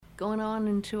going on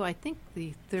into, I think,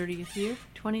 the 30th year,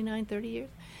 29, 30 years.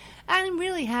 I'm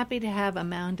really happy to have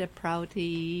Amanda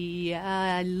Prouty.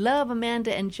 I love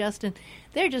Amanda and Justin.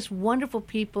 They're just wonderful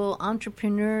people,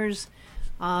 entrepreneurs,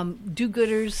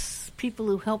 do-gooders, people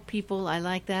who help people. I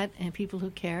like that, and people who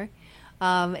care.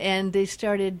 And they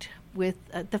started with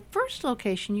the first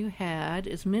location you had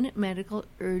is Minute Medical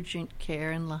Urgent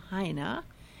Care in Lahaina.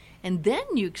 And then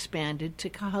you expanded to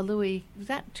Kahului. Was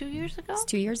that 2 years ago? It's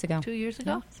 2 years ago. 2 years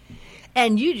ago? Yes.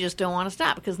 And you just don't want to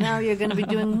stop because now you're going to be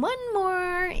doing one more.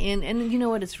 And you know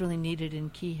what? It's really needed in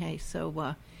Kihei.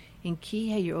 So in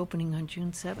Kihei, you're opening on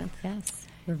June 7th. Yes.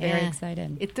 We're very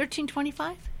excited. It's 1325?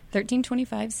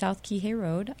 1325 South Kihei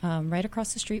Road, right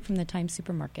across the street from the Times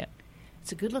Supermarket.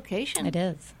 It's a good location. It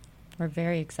is. We're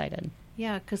very excited.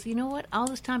 Yeah, because you know what? All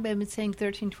this time I've been saying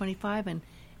 1325, and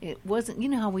it wasn't, you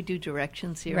know how we do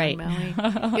directions here right. in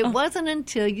Maui? It wasn't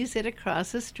until you sit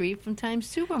across the street from Times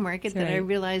Supermarket that I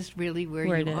realized really where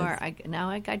you are. Now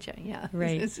I gotcha, yeah.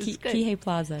 Right. Kihei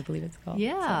Plaza, I believe it's called.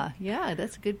 Yeah, yeah,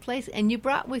 that's a good place. And you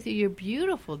brought with you your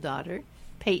beautiful daughter.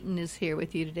 Peyton is here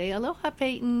with you today. Aloha,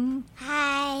 Peyton.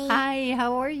 Hi. Hi,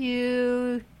 how are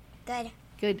you? Good.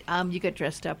 Good. You got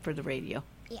dressed up for the radio.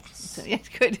 Yes. So yes,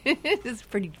 good. It's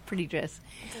pretty dress.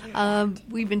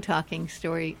 We've been talking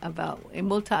story about, and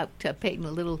we'll talk to Peyton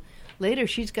a little later.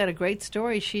 She's got a great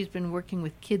story. She's been working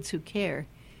with Kids Who Care,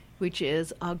 which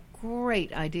is a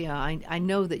great idea. I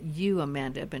know that you,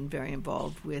 Amanda, have been very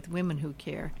involved with Women Who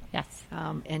Care. Yes.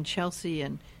 And Chelsea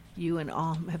and you and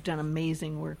all have done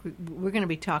amazing work. We're going to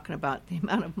be talking about the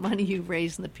amount of money you've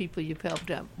raised and the people you've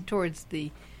helped up towards the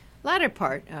latter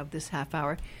part of this half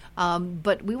hour.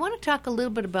 But we want to talk a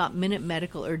little bit about Minute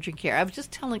Medical Urgent Care. I was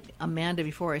just telling Amanda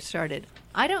before I started,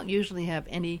 I don't usually have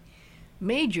any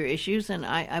major issues, and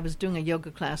I was doing a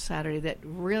yoga class Saturday that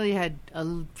really had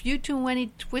a few too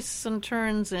many twists and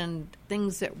turns and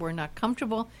things that were not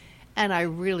comfortable, and I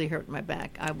really hurt my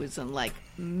back. I was in, like,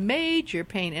 major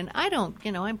pain, and I don't,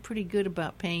 I'm pretty good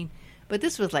about pain, but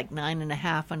this was like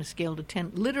 9.5 on a scale to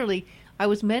 10. Literally, I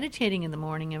was meditating in the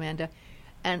morning, Amanda,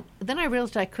 and then I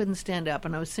realized I couldn't stand up,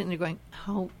 and I was sitting there going,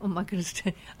 how am I going to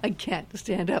stand? I can't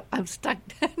stand up. I'm stuck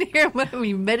down here. I'm going to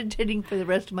be meditating for the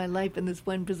rest of my life in this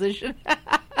one position.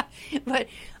 But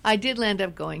I did land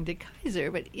up going to Kaiser.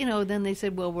 But, then they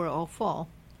said, well, we're all full.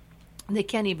 They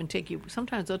can't even take you.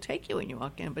 Sometimes they'll take you when you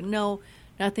walk in. But no,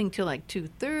 nothing till like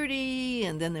 2:30,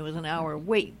 and then there was an hour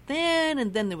wait then,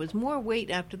 and then there was more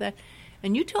wait after that.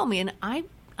 And you told me, and I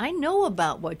know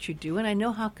about what you do, and I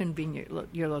know how convenient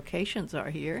your locations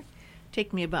are here.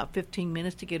 Take me about 15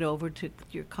 minutes to get over to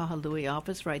your Kahului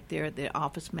office right there at the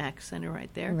Office Max Center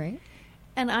right there. Right.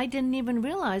 And I didn't even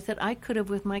realize that I could have,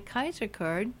 with my Kaiser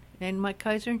card and my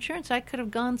Kaiser insurance, I could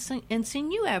have gone and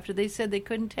seen you after they said they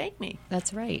couldn't take me.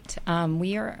 That's right.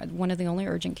 We are one of the only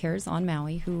urgent cares on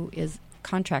Maui who is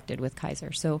contracted with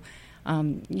Kaiser. So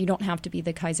you don't have to be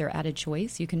the Kaiser added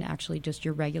choice. You can actually just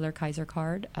your regular Kaiser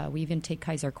card. We even take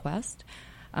Kaiser Quest.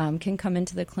 Can come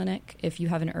into the clinic if you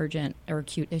have an urgent or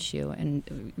acute issue.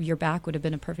 And your back would have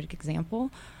been a perfect example.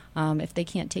 If they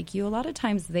can't take you, a lot of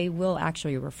times they will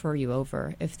actually refer you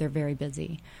over if they're very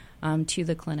busy to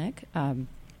the clinic.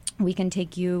 We can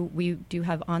take you. We do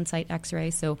have on-site x-ray.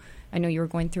 So I know you were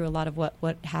going through a lot of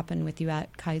what happened with you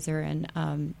at Kaiser,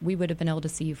 and we would have been able to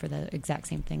see you for the exact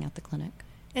same thing at the clinic.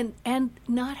 And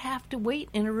not have to wait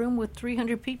in a room with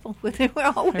 300 people.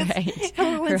 We're all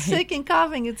Right. sick and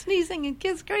coughing and sneezing and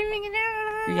kids screaming.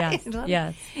 And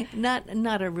Yes.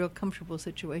 Not a real comfortable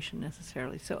situation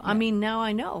necessarily. So, yeah. I mean, now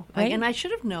I know. Right. And I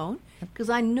should have known because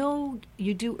I know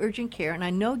you do urgent care, and I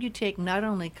know you take not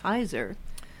only Kaiser,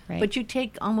 Right. but you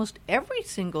take almost every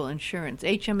single insurance.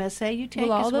 HMSA you take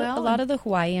as well? A lot of the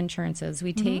Hawaii insurances.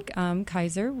 We take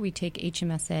Kaiser, we take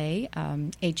HMSA,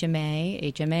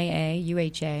 HMA, HMAA,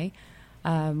 UHA.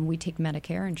 We take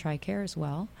Medicare and TRICARE as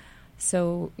well.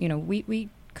 So, we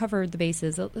cover the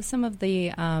bases. Some of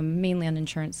the mainland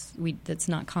insurance, that's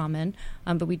not common,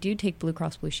 but we do take Blue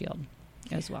Cross Blue Shield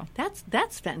as well.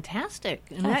 That's fantastic.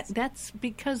 And that's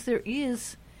because there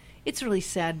is... It's really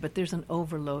sad, but there's an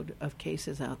overload of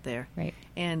cases out there. Right.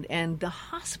 And the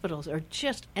hospitals are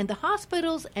and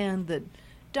the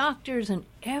doctors and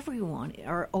everyone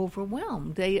are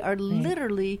overwhelmed. They are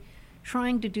literally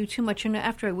trying to do too much. And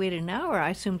after I waited an hour, I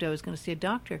assumed I was going to see a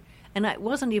doctor. And it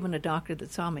wasn't even a doctor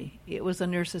that saw me. It was a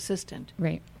nurse assistant.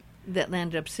 Right. That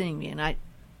landed up seeing me. And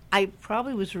I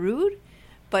probably was rude,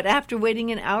 but after waiting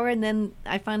an hour, and then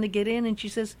I finally get in, and she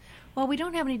says, well, we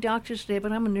don't have any doctors today,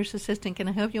 but I'm a nurse assistant. Can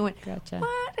I help you? I went, Gotcha.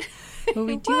 What? Well,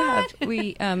 we do have,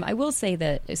 I will say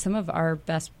that some of our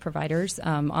best providers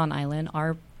on island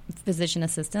are physician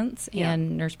assistants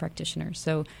and nurse practitioners.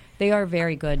 So They are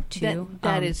very good, too.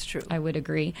 That is true. I would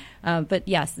agree. But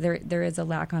yes, there is a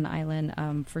lack on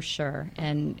island for sure.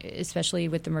 And especially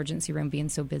with the emergency room being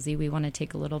so busy, we want to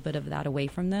take a little bit of that away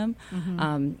from them.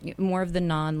 More of the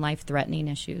non-life-threatening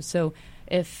issues. So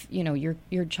if,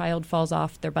 your child falls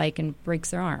off their bike and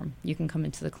breaks their arm, you can come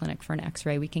into the clinic for an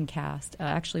x-ray. We can cast.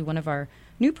 Actually, one of our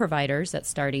new providers that's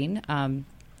starting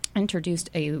introduced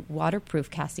a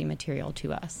waterproof casting material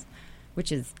to us, which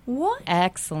is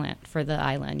excellent for the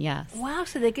island, yes. Wow,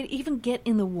 so they could even get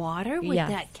in the water with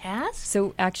that cast?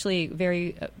 So actually,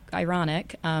 very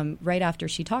ironic, right after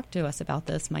she talked to us about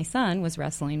this, my son was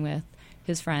wrestling with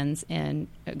his friends and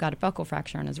got a buckle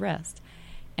fracture on his wrist.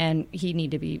 And he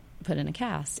needed to be put in a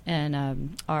cast.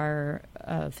 And our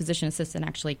physician assistant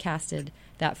actually casted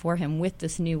that for him with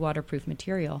this new waterproof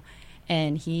material.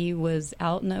 And he was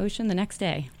out in the ocean the next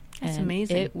day. That's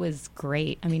amazing. It was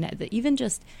great. I mean, even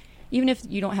if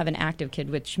you don't have an active kid,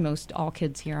 which all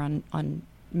kids here on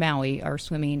Maui are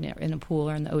swimming in a pool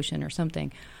or in the ocean or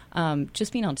something,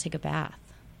 just being able to take a bath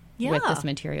with this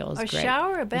material is great.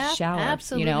 A bath,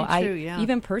 absolutely true, yeah.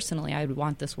 Even personally, I would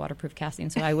want this waterproof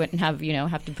casting so I wouldn't have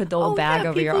to put the whole bag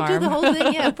over your arm. People do the whole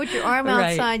thing, put your arm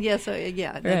outside,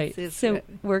 Right. So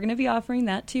we're going to be offering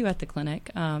that, too, at the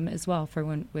clinic as well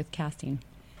with casting.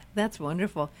 That's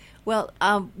wonderful. Well,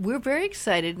 we're very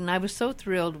excited, and I was so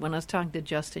thrilled when I was talking to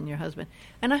Justin, your husband.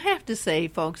 And I have to say,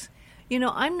 folks,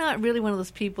 I'm not really one of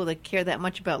those people that care that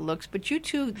much about looks, but you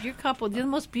two, your couple, you're the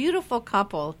most beautiful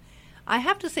couple. I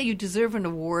have to say you deserve an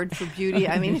award for beauty.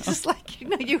 I mean, it's just like,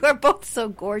 you are both so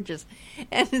gorgeous.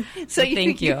 And so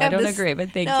thank you. I don't agree,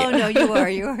 but thank you. No, you are.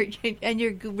 And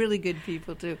you're really good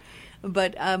people, too.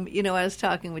 But, I was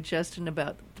talking with Justin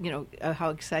about, how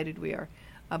excited we are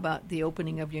about the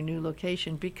opening of your new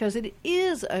location, because it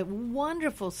is a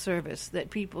wonderful service that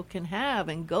people can have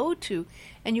and go to.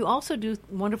 And you also do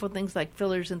wonderful things like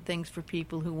fillers and things for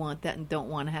people who want that and don't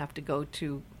want to have to go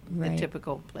to the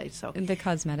typical place. So the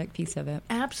cosmetic piece of it.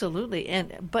 Absolutely.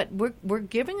 But we're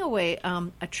giving away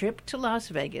a trip to Las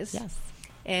Vegas. Yes.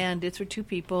 And it's for two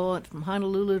people. It's from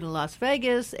Honolulu to Las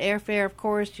Vegas. Airfare, of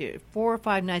course, 4 or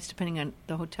 5 nights depending on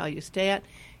the hotel you stay at.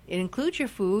 It includes your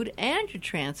food and your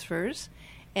transfers.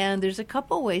 And there's a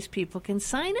couple ways people can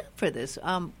sign up for this.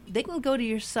 They can go to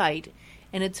your site,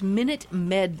 and it's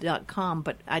minutemed.com.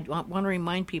 But I want to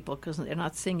remind people, because they're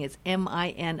not seeing it, it's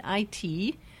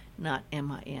MINIT, not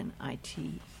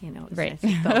MINIT.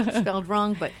 It's spelled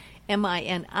wrong, but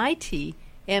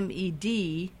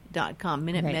MINITMED.com,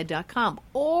 minutemed.com.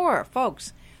 Or,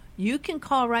 folks, you can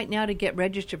call right now to get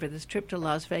registered for this trip to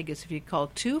Las Vegas if you call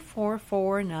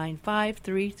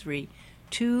 244-9533,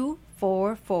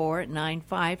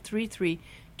 244-9533.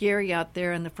 Gary out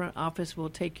there in the front office will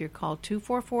take your call,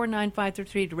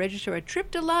 244-9533, to register a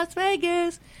trip to Las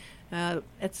Vegas. The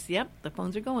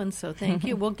phones are going, so thank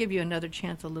you. We'll give you another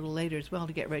chance a little later as well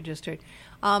to get registered,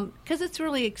 because it's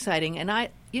really exciting. And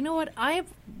I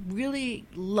really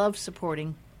love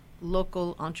supporting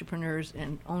local entrepreneurs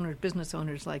and business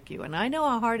owners like you. And I know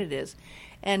how hard it is.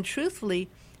 And truthfully,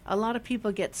 a lot of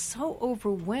people get so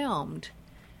overwhelmed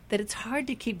that it's hard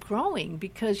to keep growing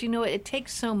because, it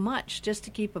takes so much just to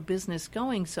keep a business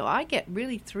going. So I get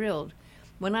really thrilled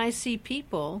when I see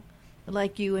people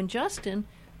like you and Justin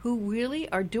who really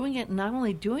are doing it, not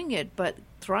only doing it, but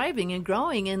thriving and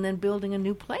growing and then building a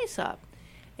new place up.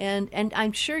 And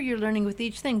I'm sure you're learning with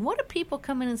each thing. What do people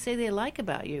come in and say they like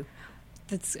about you?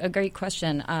 That's a great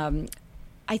question. I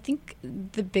think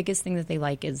the biggest thing that they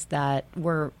like is that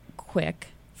we're quick,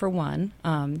 for one,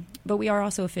 but we are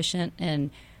also efficient, and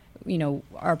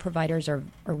our providers are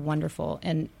wonderful,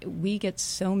 and we get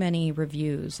so many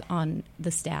reviews on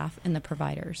the staff and the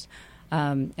providers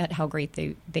at how great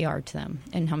they are to them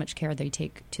and how much care they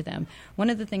take to them. One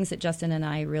of the things that Justin and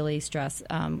I really stress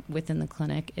within the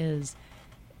clinic is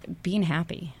being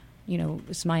happy,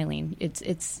 smiling.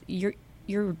 It's you're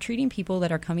treating people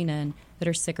that are coming in that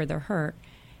are sick or they're hurt,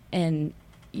 and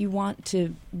you want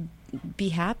to be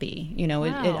happy.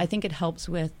 Wow. I think it helps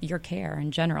with your care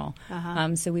in general.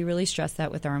 Uh-huh. So we really stress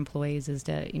that with our employees is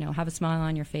to, have a smile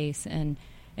on your face and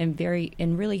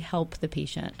really help the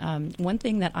patient. One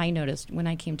thing that I noticed when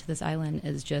I came to this island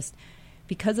is just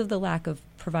because of the lack of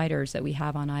providers that we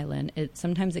have on island,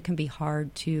 sometimes it can be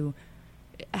hard to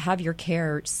have your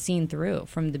care seen through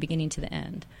from the beginning to the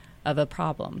end of a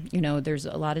problem. There's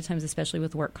a lot of times, especially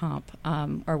with work comp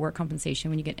or work compensation,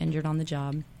 when you get injured on the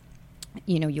job,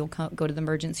 you'll go to the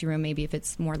emergency room, maybe if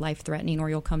it's more life-threatening, or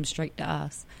you'll come straight to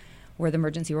us, where the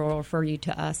emergency room will refer you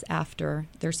to us after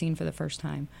they're seen for the first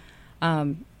time.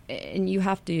 And you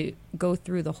have to go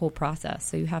through the whole process.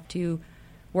 So you have to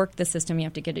work the system. You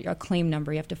have to get a claim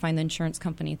number. You have to find the insurance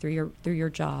company through your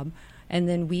job, and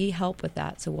then we help with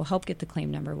that. So we'll help get the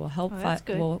claim number. We'll help.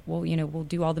 We'll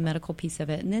do all the medical piece of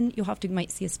it, and then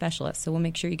might see a specialist. So we'll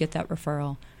make sure you get that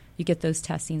referral. You get those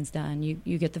testings done.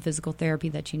 You get the physical therapy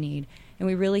that you need, and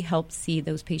we really help see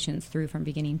those patients through from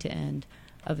beginning to end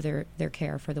of their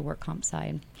care for the work comp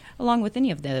side, along with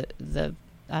any of the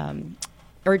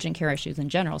urgent care issues in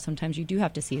general. Sometimes you do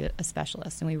have to see a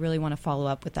specialist, and we really want to follow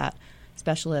up with that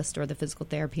specialist or the physical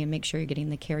therapy and make sure you're getting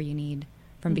the care you need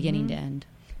from beginning to end.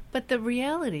 But the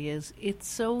reality is, it's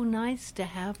so nice to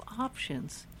have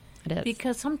options. It is.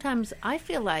 Because sometimes I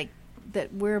feel like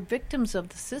that we're victims of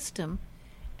the system,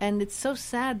 and it's so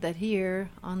sad that here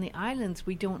on the islands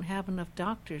we don't have enough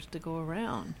doctors to go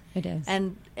around. It is.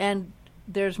 And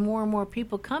there's more and more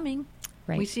people coming.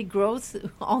 Right. We see growth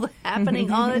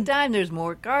happening all the time. There's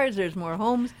more cars, there's more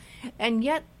homes, and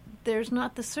yet there's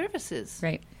not the services.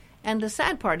 Right. And the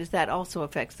sad part is that also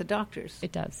affects the doctors.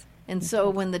 It does. And so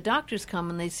when the doctors come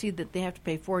and they see that they have to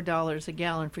pay $4 a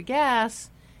gallon for gas,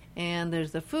 and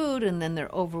there's the food, and then they're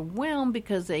overwhelmed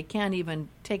because they can't even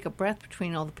take a breath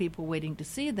between all the people waiting to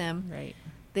see them. Right.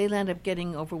 They end up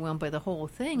getting overwhelmed by the whole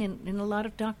thing, and a lot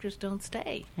of doctors don't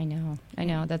stay. I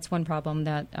know. That's one problem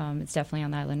that it's definitely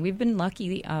on the island. We've been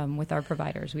lucky with our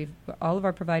providers. All of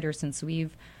our providers, since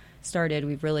we've started,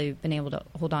 we've really been able to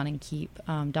hold on and keep.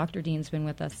 Dr. Dean's been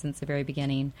with us since the very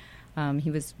beginning.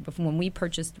 When we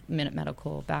purchased Minute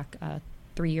Medical back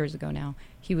 3 years ago now,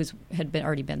 had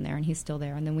already been there, and he's still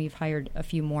there. And then we've hired a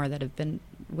few more that have been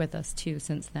with us too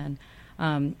since then.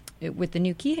 With the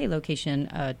new Kihei location,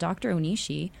 Dr.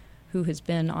 Onishi, who has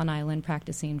been on island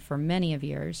practicing for many of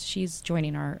years, she's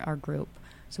joining our group.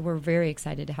 So we're very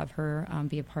excited to have her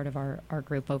be a part of our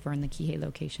group over in the Kihei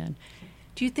location.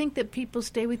 Do you think that people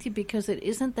stay with you because it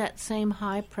isn't that same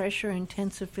high-pressure,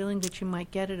 intensive feeling that you might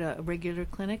get at a regular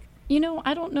clinic?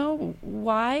 I don't know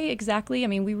why exactly. I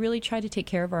mean, we really try to take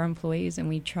care of our employees, and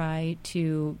we try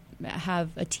to have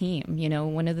a team.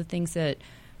 One of the things that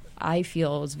I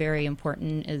feel is very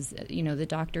important is, the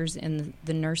doctors and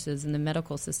the nurses and the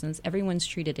medical assistants, everyone's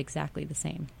treated exactly the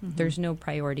same. Mm-hmm. There's no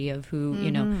priority of who,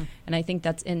 and I think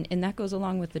and that goes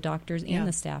along with the doctors and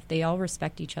the staff. They all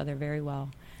respect each other very well.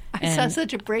 I saw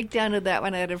such a breakdown of that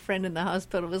when I had a friend in the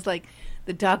hospital. It was like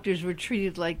the doctors were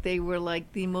treated like they were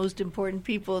like the most important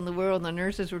people in the world, and the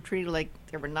nurses were treated like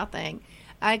they were nothing.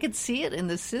 I could see it in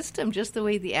the system, just the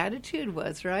way the attitude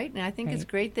was, right? And I think it's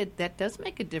great that does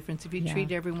make a difference if you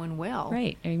treat everyone well.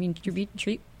 Right. I mean,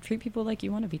 treat people like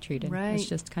you want to be treated. Right. It's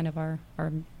just kind of our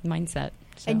mindset.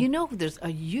 So. And there's a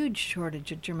huge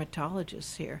shortage of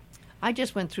dermatologists here. I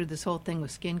just went through this whole thing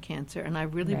with skin cancer, and I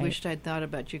really wished I'd thought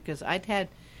about you, because I've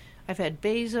had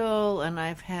basal, and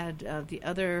I've had the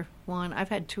other one. I've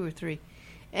had 2 or 3.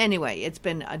 Anyway, it's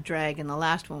been a drag, and the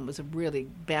last one was a really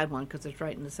bad one because it's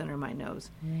right in the center of my nose.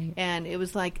 Right. And it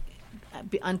was like,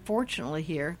 unfortunately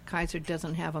here, Kaiser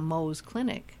doesn't have a Mohs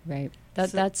clinic. Right.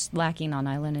 That's lacking on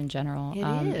island in general.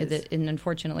 It is. And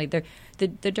unfortunately, the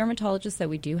dermatologists that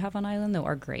we do have on island, though,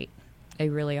 are great. They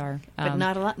really are. But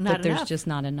not enough. There's just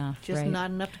not enough. Just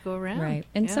not enough to go around. Right.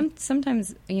 And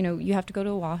sometimes, you have to go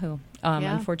to Oahu,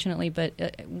 unfortunately.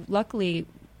 But luckily,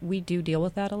 we do deal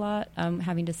with that a lot,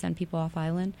 having to send people off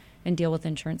island and deal with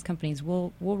insurance companies.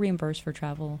 We'll reimburse for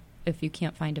travel if you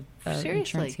can't find a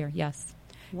insurance here. Yes.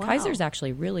 Wow. Kaiser's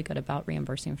actually really good about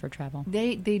reimbursing for travel.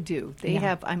 They do. They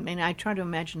have. I mean, I try to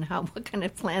imagine what kind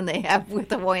of plan they have with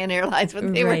Hawaiian Airlines. But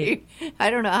I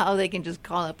don't know how they can just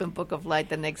call up and book a flight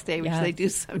the next day, which they do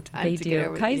sometimes. They to do. Get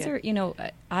over Kaiser,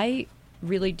 I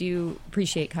really do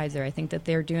appreciate Kaiser. I think that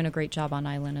they're doing a great job on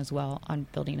island as well on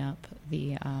building up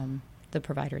the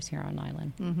providers here on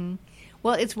island. Mm-hmm.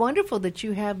 Well, it's wonderful that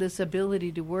you have this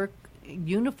ability to work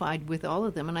unified with all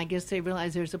of them, and I guess they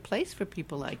realize there's a place for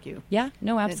people like you. Yeah,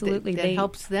 no, absolutely. That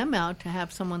helps them out to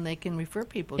have someone they can refer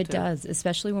people to. It does,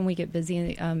 especially when we get busy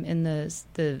in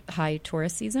the high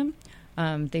tourist season.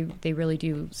 They really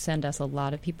do send us a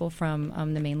lot of people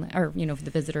from the mainland, or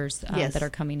the visitors that are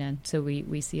coming in. So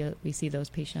we see those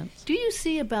patients. Do you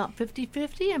see about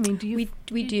 50-50? I mean, do you?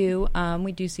 We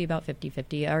do see about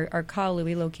 50-50. Our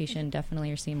Ka'alui location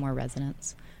definitely are seeing more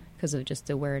residents because of just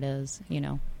where it is,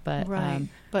 But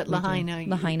but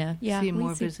Lahaina, see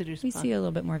more visitors. We see a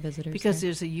little bit more visitors because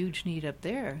there's a huge need up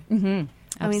there. Mm-hmm.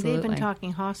 I mean, they've been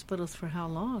talking hospitals for how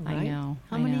long, right? I know.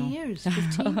 How many years?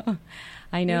 15?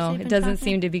 I know. It doesn't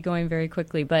seem to be going very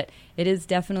quickly, but it is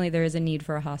definitely, there is a need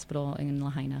for a hospital in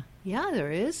Lahaina. Yeah,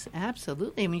 there is.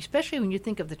 Absolutely. I mean, especially when you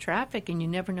think of the traffic and you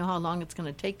never know how long it's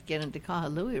going to take to get into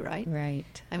Kahului, right?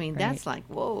 Right. I mean, that's like,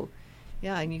 whoa.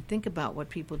 Yeah, and you think about what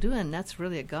people do, and that's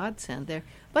really a godsend there.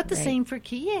 But the Right. same for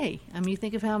Kihei. I mean, you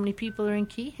think of how many people are in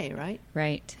Kihei, right?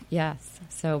 Right. Yes.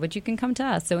 So, but you can come to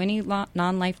us. So, any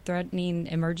non-life-threatening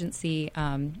emergency,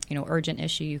 urgent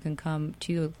issue, you can come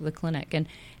to the clinic. And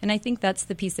I think that's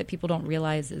the piece that people don't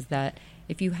realize is that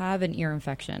if you have an ear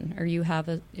infection, or if you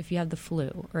have the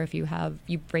flu, or if you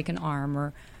break an arm,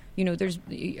 or there's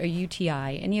a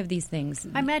UTI, any of these things.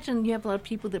 I imagine you have a lot of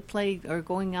people that play or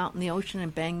going out in the ocean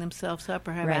and bang themselves up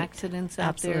or have Right. accidents out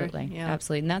Absolutely. there. Yeah.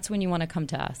 Absolutely. And that's when you want to come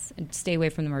to us and stay away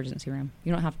from the emergency room.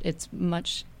 You don't have it's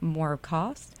much more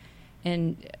cost.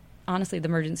 And honestly, the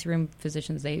emergency room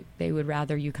physicians, they would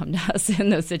rather you come to us in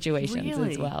those situations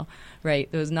Really? as well.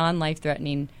 Right. Those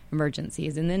non-life-threatening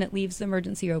emergencies. And then it leaves the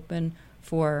emergency open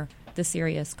for the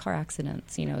serious car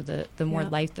accidents, the more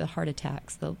Yeah. the heart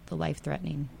attacks, the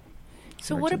life-threatening.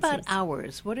 So what about emergencies.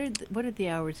 hours? What are the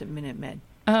hours at Minute Med?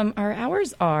 Our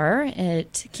hours are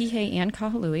at Kihei and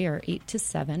Kahului are 8 to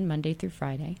 7, Monday through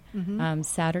Friday. Mm-hmm.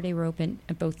 Saturday, we're open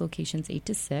at both locations 8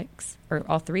 to 6, or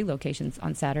all three locations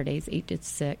on Saturdays, 8 to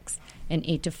 6, and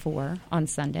 8 to 4 on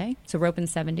Sunday. So we're open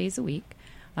 7 days a week.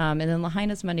 And then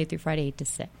Lahaina's Monday through Friday, 8 to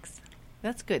 6.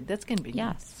 That's good. That's convenient.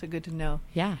 Yes. So good to know.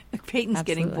 Yeah. Peyton's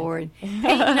getting Absolutely. bored.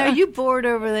 Peyton, are you bored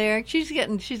over there? She's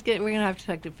getting. We're gonna have to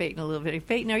talk to Peyton a little bit.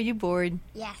 Peyton, are you bored?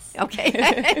 Yes.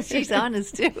 Okay. She's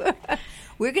honest too.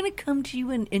 We're gonna come to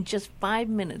you in just 5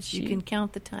 minutes. You can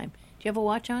count the time. Do you have a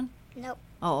watch on? Nope.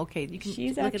 Oh, okay. You can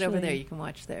She's look it over actually- there. You can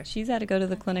watch there. She's had to go to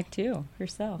the clinic, too,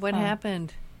 herself. What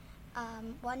happened?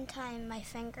 One time my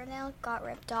fingernail got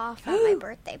ripped off at my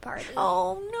birthday party.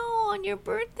 Oh no! On your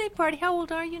birthday party. How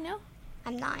old are you now?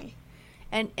 I'm 9.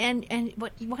 And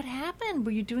what happened?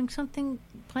 Were you doing something,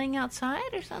 playing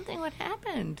outside or something? What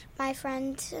happened? My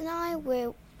friends and I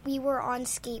we were on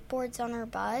skateboards on our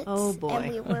butts. Oh, boy.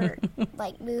 And we were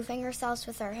moving ourselves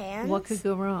with our hands. What could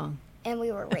go wrong? And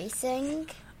we were racing.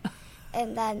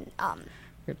 And then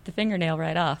Ripped the fingernail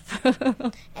right off.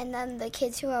 the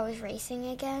kids who I was racing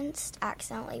against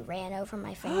accidentally ran over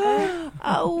my finger.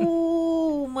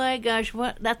 Oh my gosh!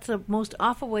 That's the most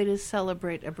awful way to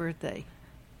celebrate a birthday.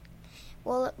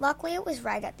 Well, luckily it was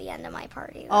right at the end of my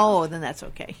party. Though. Oh, then that's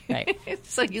okay. Right.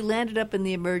 So you landed up in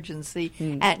the emergency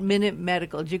at Minute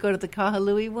Medical. Did you go to the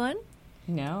Kahului one?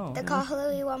 No. The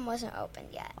Kahului one wasn't open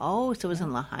yet. Oh, so it was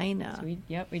in Lahaina.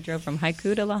 So we drove from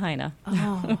Haiku to Lahaina.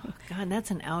 Oh God, that's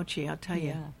an ouchie. I'll tell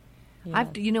you. Yeah.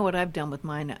 You know what I've done with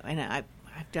mine, and I've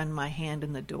done my hand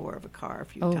in the door of a car a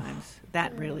few times.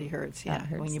 That really hurts. Yeah, That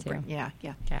hurts when you too.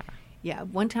 Yeah.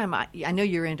 One time, I know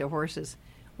you're into horses.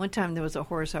 One time there was a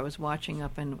horse I was watching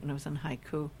up when I was in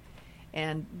Haiku,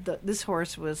 and this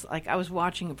horse was like, I was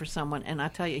watching him for someone, and I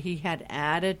tell you, he had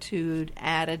attitude.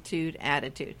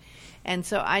 And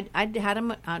so I had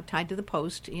him tied to the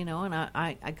post, and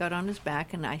I got on his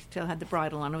back, and I still had the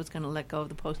bridle on. I was going to let go of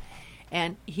the post,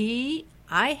 and I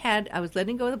was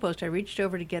letting go of the post. I reached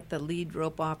over to get the lead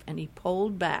rope off, and he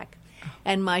pulled back,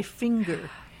 and my finger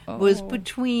was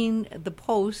between the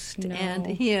post and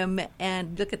him.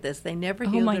 And look at this; they never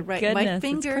healed my it right. goodness, My it's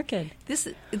finger, crooked.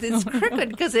 it's crooked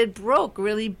because it broke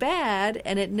really bad,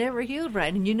 and it never healed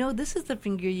right. And this is the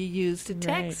finger you use to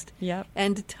text Yep.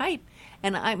 and to type.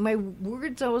 And my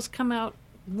words always come out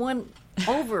one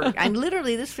over. And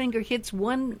literally, this finger hits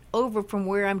one over from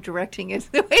where I'm directing it.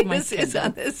 The way this is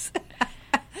on this.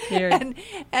 and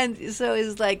so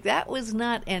it's like that was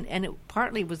not, and it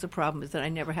partly was the problem is that I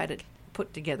never had it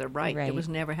put together right. It was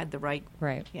never had the right.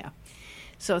 Yeah.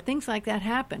 So things like that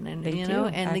happen, and They do.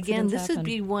 and again, Accidents this would happen.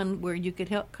 be one where you could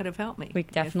have helped me. We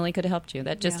definitely could have helped you.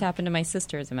 That just happened to my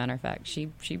sister, as a matter of fact.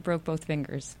 She broke both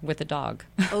fingers with a dog.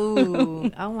 Oh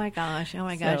my gosh! So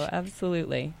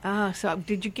absolutely. So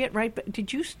did you get right?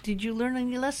 Did you learn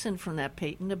any lesson from that,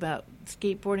 Peyton, about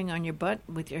skateboarding on your butt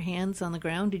with your hands on the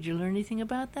ground? Did you learn anything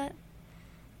about that?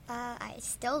 I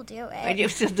still do it. I do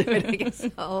still do it, I guess.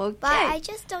 Okay. But I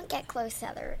just don't get close to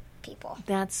other people.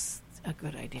 That's a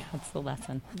good idea. That's the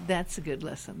lesson. That's a good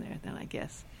lesson there, then, I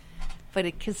guess. But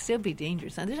it can still be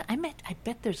dangerous. And I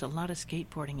bet there's a lot of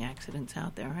skateboarding accidents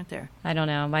out there, aren't there? I don't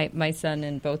know. My son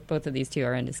and both of these two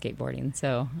are into skateboarding.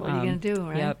 So what are you going to do,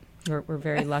 right? Yep. We're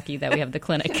very lucky that we have the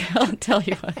clinic. I'll tell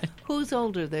you what. Who's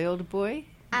older, the older boy?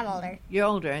 I'm older. You're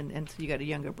older, and so you got a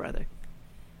younger brother.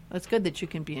 Well, it's good that you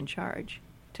can be in charge.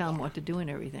 Tell him what to do and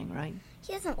everything, right?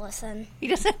 He doesn't listen. He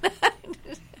doesn't.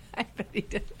 I bet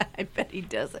he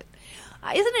doesn't.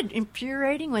 Isn't it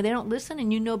infuriating when they don't listen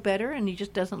and you know better and he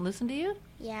just doesn't listen to you?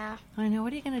 Yeah. I know.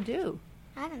 What are you going to do?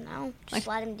 I don't know. Just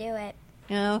let him do it.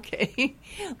 Okay.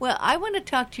 Well, I want to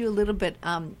talk to you a little bit.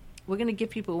 We're going to give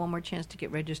people one more chance to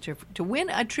get registered to win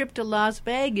a trip to Las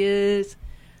Vegas.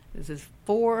 This is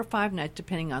 4 or 5 nights,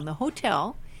 depending on the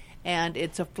hotel. And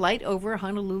it's a flight over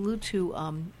Honolulu to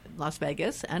Las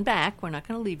Vegas and back. We're not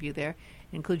going to leave you there.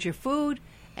 It includes your food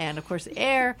and, of course,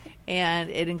 air. And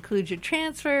it includes your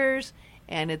transfers.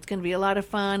 And it's going to be a lot of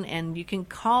fun. And you can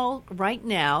call right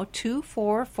now,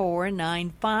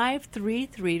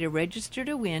 244-9533 to register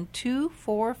to win,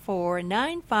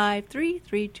 244-9533,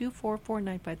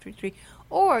 244-9533.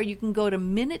 Or you can go to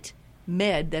Minute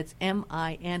Med, that's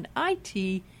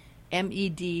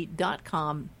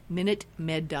MINITMED.com,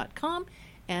 minutemed.com,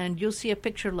 and you'll see a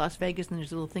picture of Las Vegas, and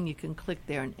there's a little thing you can click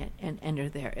there and enter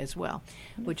there as well,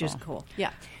 which is cool.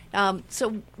 Yeah.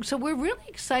 So we're really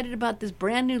excited about this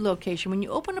brand new location. When you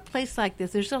open a place like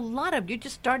this, there's a lot of, you're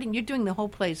just starting, you're doing the whole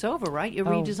place over, right? You're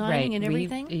redesigning and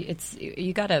everything?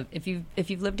 You gotta, if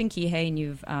you've lived in Kihei and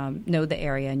you've know the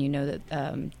area and you know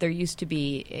that there used to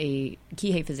be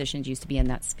Kihei Physicians used to be in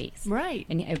that space. Right.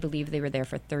 And I believe they were there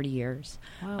for 30 years.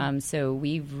 Wow. So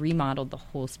we've remodeled the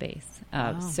whole space.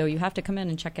 So you have to come in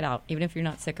and check it out. Even if you're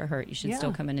not sick or hurt, you should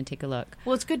still come in and take a look.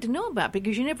 Well, it's good to know about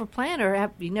because you never plan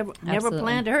never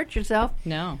plan to hurt yourself.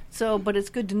 No. So, but it's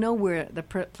good to know where the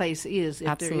place is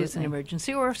if there is an Absolutely.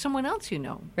 emergency or if someone else needs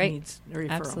a referral,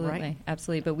 Absolutely. right?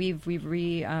 Absolutely. But we've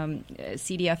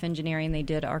CDF Engineering, they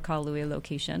did our Kailua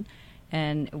location,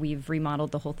 and we've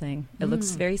remodeled the whole thing. It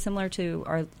looks very similar to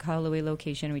our Kailua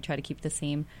location. We try to keep the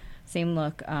same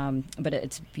look, but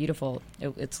it's beautiful.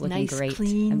 It's looking Nice, great.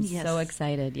 clean, I'm yes. so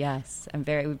excited. Yes,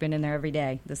 we've been in there every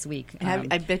day this week.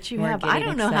 I bet you we're have. I getting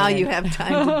don't know how you excited. have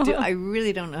time to do. I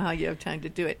really don't know how you have time to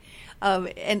do it.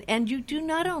 And you do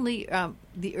not only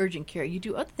the urgent care. You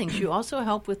do other things. You also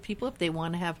help with people if they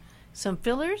want to have some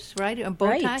fillers, right?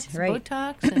 Botox, Right.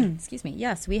 Botox. And Excuse me.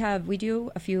 Yes, we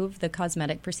do a few of the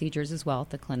cosmetic procedures as well at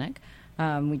the clinic.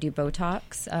 We do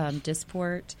Botox,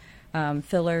 Dysport,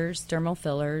 fillers, dermal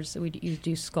fillers. You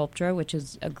do Sculptra, which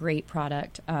is a great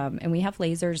product. And we have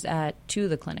lasers at 2 of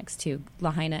the clinics, too,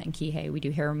 Lahaina and Kihei. We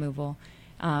do hair removal,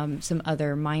 some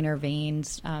other minor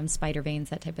veins, spider veins,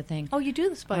 that type of thing. oh, you do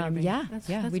the spider vein. That's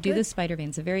we do good. the spider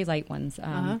veins, the very light ones.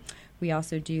 We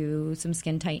also do some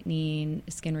skin tightening,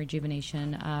 skin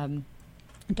rejuvenation,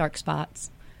 dark spots.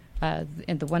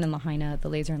 And the one in Lahaina, the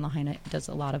laser in Lahaina, does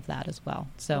a lot of that as well.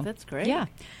 So that's great. Yeah.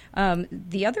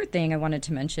 The other thing I wanted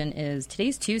to mention is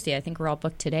today's Tuesday. I think we're all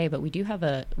booked today, but we do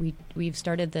have we've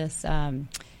started this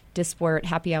Dysport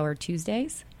Happy Hour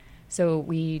Tuesdays. So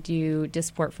we do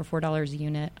Dysport for $4 a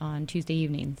unit on Tuesday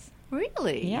evenings.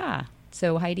 Really? Yeah.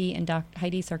 So Heidi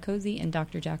Sarkozy and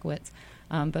Dr. Jackowitz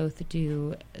both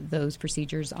do those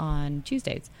procedures on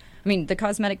Tuesdays. I mean, the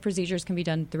cosmetic procedures can be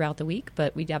done throughout the week,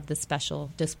 but we have the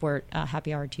special Dysport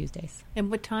Happy Hour Tuesdays.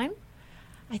 And what time?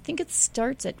 I think it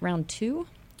starts at round 2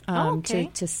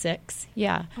 okay. to 6.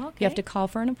 Yeah. Okay. You have to call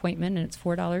for an appointment, and it's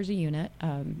 $4 a unit.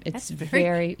 It's That's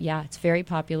very- it's very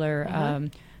popular.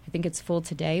 I think it's full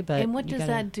today, but And what does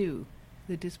that do?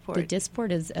 The Dysport. the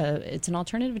Dysport is it's an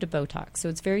alternative to Botox, so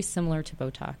it's very similar to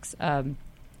Botox.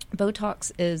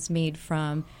 Botox is made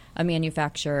from a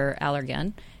manufacturer,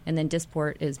 Allergan, and then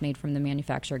Dysport is made from the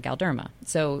manufacturer, Galderma.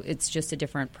 So it's just a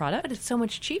different product. But it's so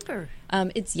much cheaper.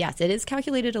 It is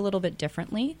calculated a little bit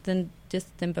differently than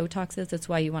Botox is. That's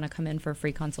why you want to come in for a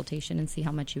free consultation and see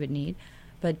how much you would need.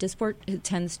 But Dysport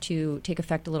tends to take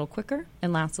effect a little quicker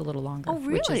and lasts a little longer, Oh,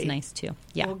 which really? is nice too.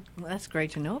 Yeah. Well, that's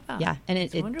great to know about. Yeah, and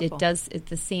That's it wonderful. does it's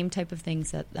the same type of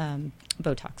things that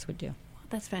Botox would do.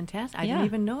 That's fantastic. I Yeah. didn't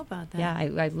even know about that. Yeah,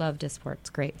 I love Dysport.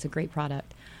 It's great. It's a great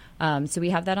product. So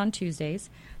we have that on Tuesdays,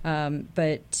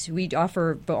 but we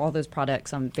offer all those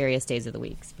products on various days of the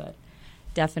weeks. But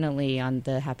definitely on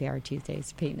the Happy Hour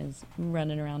Tuesdays, Peyton is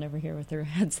running around over here with her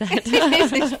headset.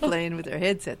 She's playing with her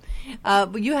headset.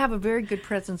 But you have a very good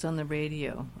presence on the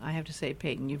radio. I have to say,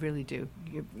 Peyton, you really do.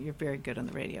 You're very good on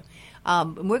the radio.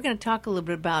 And we're going to talk a little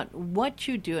bit about what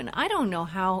you do. And I don't know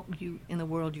how in the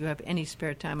world you have any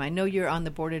spare time. I know you're on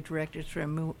the board of directors for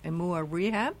Amua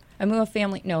Rehab. Amua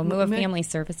Family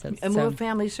Services. Amua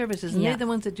Family Services. And Yeah. they're the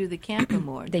ones that do the Camp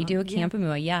Amua. They do a Camp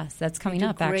Amua, yes. That's coming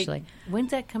up, Great. actually.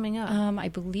 When's that coming up? I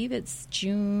believe it's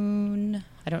June.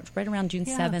 Right around June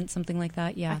 7th, something like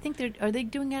that. Yeah. I think are they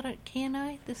doing that at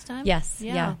KNI this time? Yes,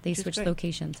 yeah, they which is switched great.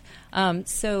 locations.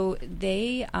 So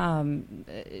they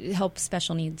help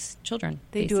special needs children.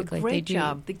 They basically. do a great They do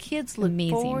job. The kids look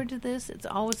amazing. forward to this. It's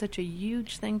always such a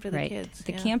huge thing for the Right. kids.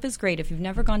 The Yeah. camp is great. If you've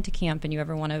never gone to camp and you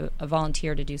ever want to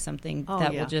volunteer to do something Oh,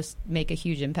 that yeah. will just make a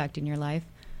huge impact in your life,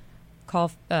 call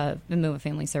Move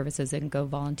Family Services and go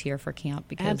volunteer for camp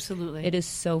because absolutely, it is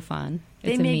so fun.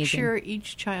 They it's make amazing. sure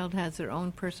each child has their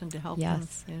own person to help them.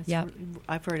 Yes.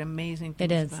 I've heard amazing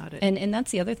things about it. And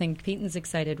that's the other thing. Peyton's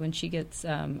excited when she gets,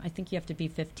 I think you have to be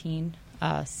 15,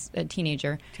 a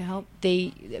teenager. To help? They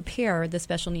pair the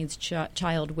special needs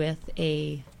child with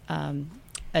a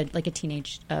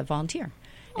teenage volunteer.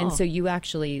 Oh. And so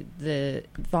the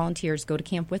volunteers go to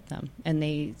camp with them, and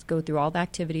they go through all the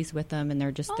activities with them, and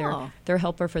they're just their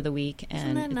helper for the week.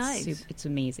 And Isn't that nice? It's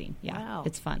amazing. Yeah, wow.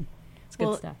 It's fun. It's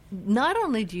good stuff. Not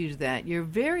only do you do that, you're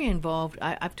very involved.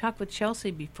 I've talked with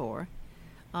Chelsea before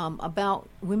about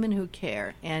Women Who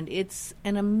Care, and it's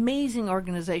an amazing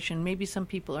organization. Maybe some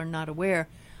people are not aware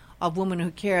of Women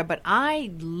Who Care, but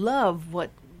I love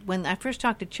when I first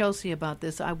talked to Chelsea about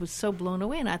this, I was so blown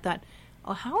away, and I thought,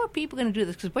 oh, how are people going to do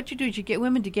this? Because what you do is you get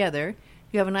women together,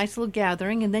 you have a nice little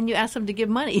gathering, and then you ask them to give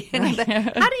money. And I thought,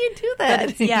 how do you do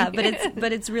that?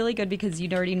 But it's really good because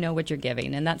you already know what you're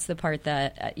giving, and that's the part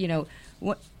that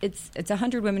it's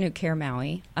 100 Women Who Care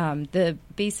Maui. The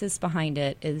basis behind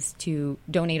it is to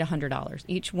donate $100.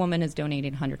 Each woman is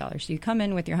donating $100. So you come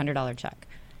in with your $100 check.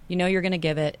 You know you're going to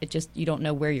give it. You don't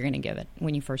know where you're going to give it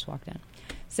when you first walked in.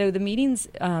 So the meetings,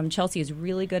 Chelsea is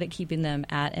really good at keeping them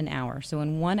at an hour. So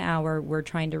in 1 hour, we're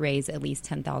trying to raise at least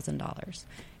 $10,000.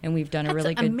 And we've done a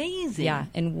really good... amazing. Yeah,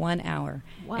 in 1 hour.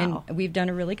 Wow. And we've done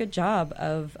a really good job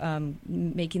of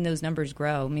making those numbers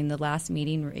grow. I mean, the last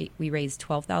meeting, we raised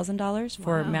 $12,000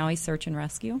 for Maui Search and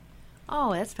Rescue.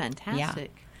 Oh, that's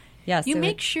fantastic. Yeah. You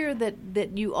make sure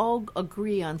that you all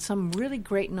agree on some really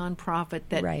great nonprofit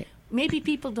that... Right. Maybe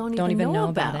people don't even know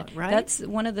about it, right? That's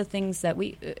one of the things that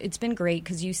it's been great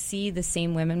because you see the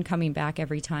same women coming back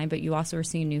every time, but you also are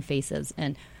seeing new faces.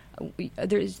 And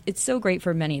it's so great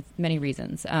for many, many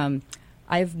reasons.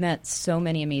 I've met so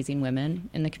many amazing women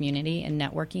in the community and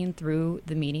networking through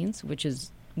the meetings, which is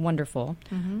wonderful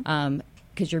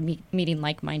because you're meeting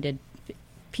like-minded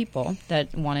people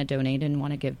that want to donate and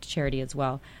want to give to charity as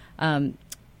well.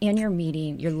 And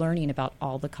you're learning about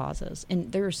all the causes.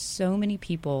 And there are so many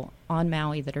people on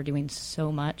Maui that are doing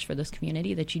so much for this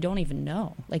community that you don't even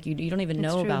know. Like, you don't even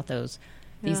know about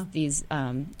these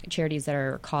charities that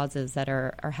are causes that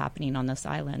are happening on this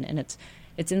island. And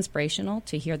it's inspirational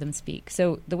to hear them speak.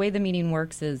 So the way the meeting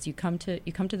works is you come to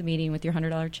the meeting with your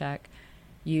 $100 check.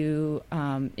 You,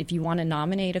 if you want to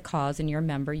nominate a cause and you're a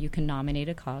member, you can nominate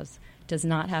a cause. It does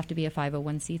not have to be a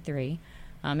 501c3.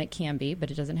 It can be,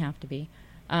 but it doesn't have to be.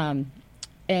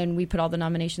 And we put all the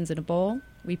nominations in a bowl.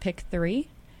 We pick 3.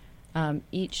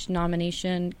 Each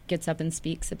nomination gets up and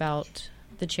speaks about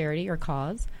the charity or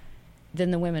cause.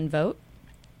 Then the women vote,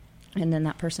 and then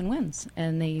that person wins,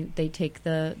 and they get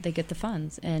the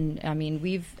funds. And I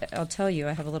mean, I'll tell you,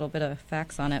 I have a little bit of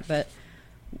facts on it, but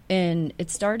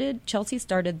Chelsea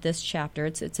started this chapter.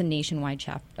 It's a nationwide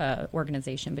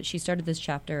organization, but she started this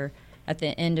chapter at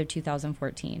the end of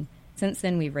 2014. Since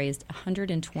then, we've raised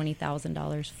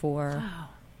 $120,000 for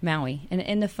Maui,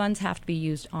 and the funds have to be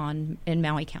used in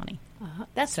Maui County.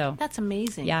 That's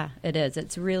amazing. Yeah, it is.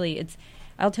 It's really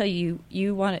I'll tell you,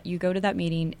 you go to that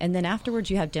meeting, and then afterwards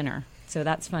you have dinner. So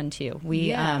that's fun too.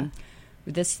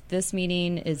 This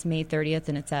meeting is May 30th,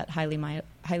 and it's at Haile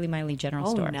Miley General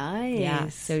Store. Oh, nice. Yeah.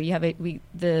 So you have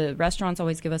the restaurants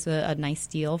always give us a nice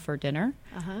deal for dinner,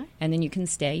 and then you can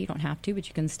stay. You don't have to, but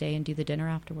you can stay and do the dinner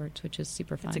afterwards, which is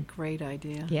super fun. That's a great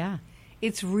idea. Yeah.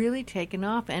 It's really taken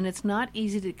off, and it's not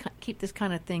easy to keep this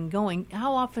kind of thing going.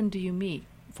 How often do you meet?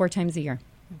 4 times a year.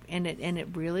 And it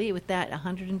really, with that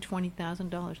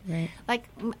 $120,000, right? Like,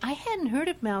 I hadn't heard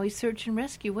of Maui Search and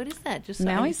Rescue. What is that?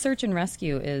 Maui Search and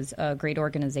Rescue is a great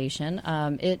organization.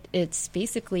 It's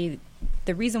basically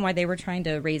the reason why they were trying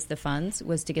to raise the funds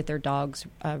was to get their dogs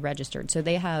registered. So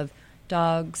they have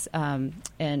dogs, and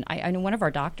I know one of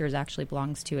our doctors actually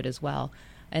belongs to it as well.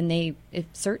 And they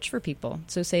search for people.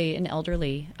 So say an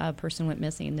elderly person went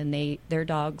missing, then their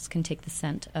dogs can take the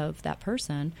scent of that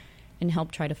person and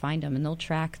help try to find them. And they'll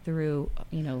track through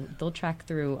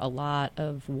a lot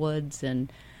of woods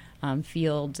and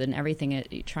fields and everything,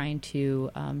 trying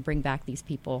to bring back these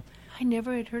people. I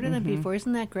never had heard of them before.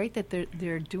 Isn't that great that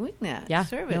they're doing that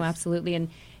service? No, absolutely.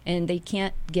 And they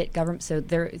can't get government. So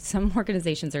some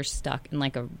organizations are stuck in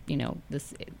like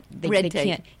they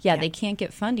can't. Yeah, they can't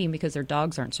get funding because their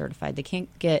dogs aren't certified. They can't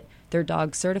get their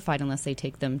dogs certified unless they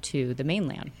take them to the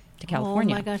mainland. To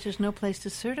California. Oh my gosh, there's no place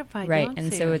to certify right, dogs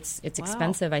and here. so it's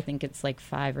expensive. I think it's like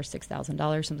 $5,000 or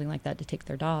 $6,000, something like that, to take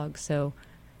their dogs. So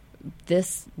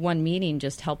this one meeting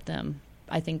just helped them.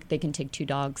 I think they can take 2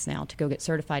 dogs now to go get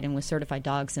certified, and with certified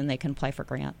dogs, then they can apply for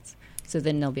grants. So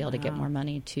then they'll be able to get more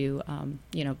money to,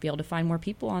 be able to find more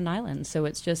people on islands. So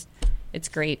it's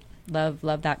great.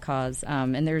 love that cause.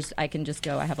 And I can just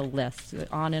go. I have a list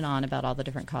on and on about all the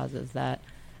different causes that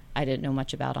I didn't know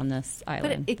much about on this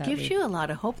island. But it gives you a lot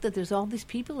of hope that there's all these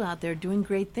people out there doing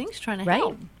great things, trying to right,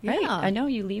 help. Right. Yeah. I know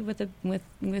you leave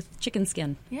with chicken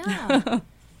skin. Yeah.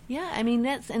 Yeah. I mean,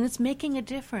 it's making a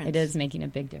difference. It is making a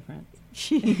big difference.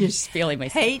 You're just feeling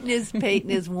myself. Peyton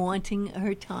is wanting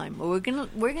her time. Well,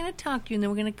 we're gonna talk to you, and then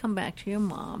we're gonna come back to your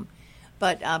mom.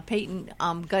 But Peyton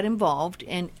got involved.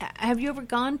 And have you ever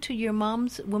gone to your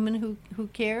mom's Women Who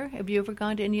Care? Have you ever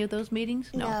gone to any of those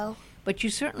meetings? No. But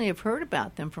you certainly have heard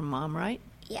about them from Mom, right?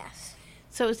 Yes.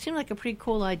 So it seemed like a pretty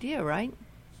cool idea, right?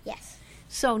 Yes.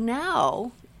 So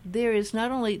now there's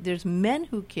Men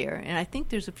Who Care, and I think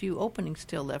there's a few openings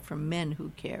still left for Men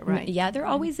Who Care, right? Yeah, there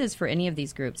always is for any of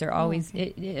these groups. There always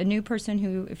a new person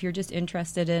who, if you're just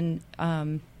interested in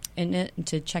it,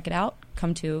 to check it out,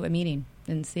 come to a meeting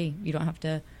and see. You don't have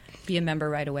to be a member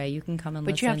right away. You can come and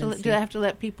listen. But do I have to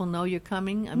let people know you're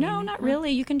coming? No, not really.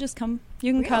 You can just come.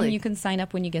 You can come. You can sign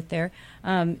up when you get there.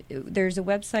 There's a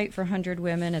website for 100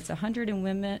 Women. It's 100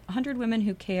 Women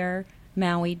Who Care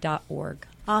Maui.org.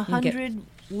 100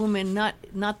 Women,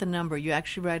 not the number. You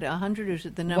actually write 100, or is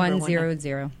it the number?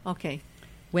 100. Okay.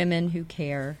 Women Who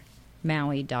Care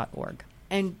Maui.org.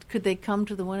 And could they come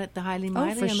to the one at the Haile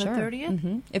Maile for on sure. the 30th?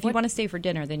 Mm-hmm. If you want to stay for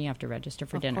dinner, then you have to register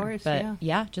for dinner. Of course, but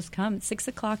yeah, just come. 6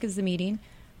 o'clock is the meeting.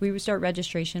 We would start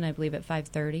registration, I believe, at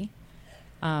 5:30.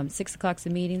 6 o'clock's the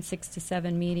meeting. 6 to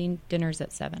 7 meeting. Dinner's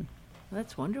at 7.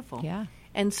 That's wonderful. Yeah.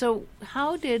 And so,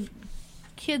 how did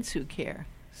Kids Who Care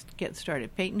get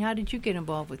started? Peyton, how did you get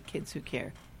involved with Kids Who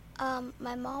Care?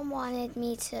 My mom wanted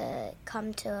me to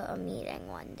come to a meeting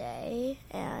one day,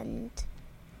 and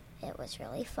it was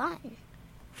really fun.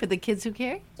 For the Kids Who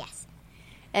Care? Yes.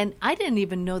 And I didn't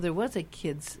even know there was a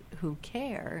Kids Who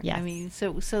Care. Yes. I mean,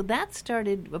 so that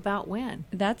started about when?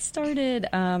 That started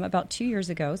about 2 years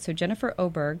ago. So Jennifer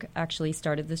Oberg actually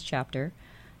started this chapter.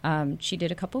 She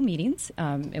did a couple meetings,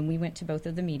 and we went to both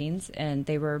of the meetings, and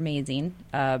they were amazing.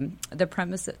 The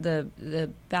premise, the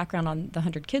background on the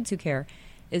 100 Kids Who Care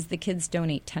is the kids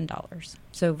donate $10,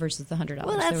 so versus the $100.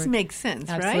 Well, that makes sense,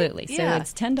 right? Absolutely. Yeah. So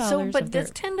it's $10. So, but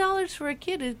that's $10 for a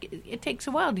kid. It takes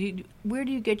a while. Where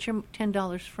do you get your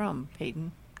 $10 from,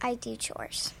 Peyton? I do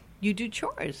chores. You do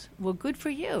chores. Well, good for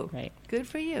you. Right. Good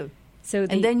for you. So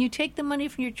and then you take the money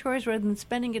from your chores, rather than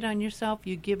spending it on yourself,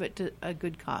 you give it to a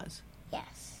good cause.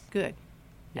 Yes. Good.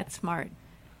 That's smart.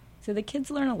 So the kids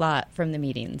learn a lot from the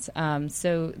meetings.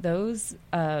 So those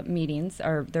meetings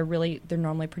they're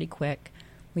normally pretty quick.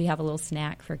 We have a little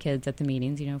snack for kids at the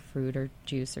meetings, fruit or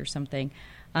juice or something.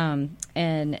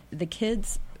 And the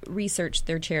kids research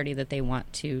their charity that they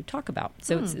want to talk about.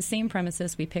 So it's the same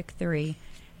premises. We pick 3,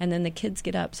 and then the kids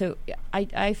get up. So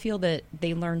I feel that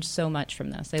they learn so much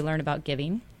from this. They learn about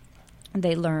giving.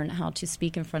 They learn how to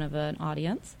speak in front of an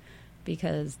audience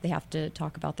because they have to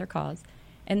talk about their cause.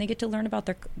 And they get to learn about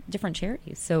their different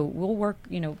charities. So we'll work,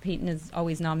 Peyton has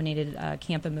always nominated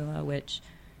Camp Amua, which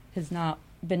has not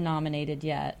been nominated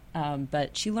yet,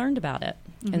 but she learned about it.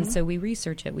 Mm-hmm. And so we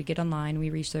research it. We get online, we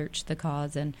research the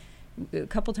cause, and a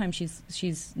couple times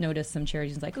she's noticed some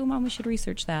charities like, oh, Mom, we should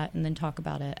research that, and then talk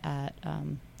about it at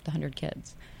the 100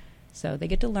 Kids. So they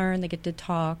get to learn, they get to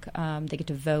talk, they get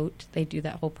to vote, they do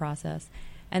that whole process.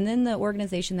 And then the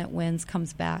organization that wins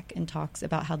comes back and talks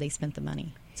about how they spent the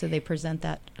money. So they present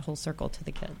that whole circle to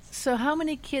the kids. So how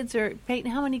many kids are in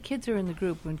the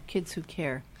group when Kids Who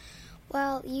Care?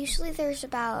 Well, usually there's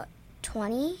about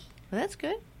 20. Well, that's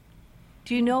good.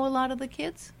 Do you know a lot of the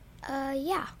kids?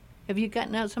 Yeah. Have you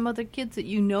gotten out some other kids that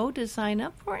you know to sign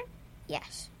up for it?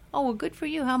 Yes. Oh, well, good for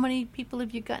you. How many people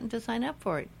have you gotten to sign up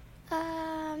for it?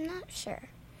 I'm not sure.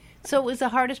 So is the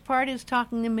hardest part is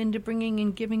talking them into bringing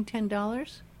and giving $10?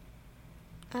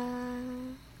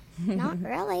 Not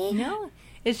really. No?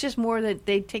 It's just more that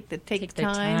they take the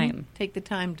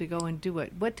time to go and do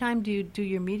it. What time do you do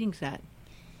your meetings at?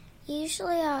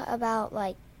 Usually about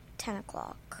 10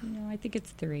 o'clock. No, I think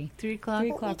it's 3. 3 o'clock? 3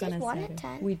 o'clock on a one Saturday. at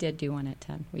 10. We did do one at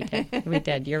 10. We did. We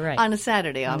did. You're right. On a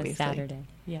Saturday, obviously. On a Saturday,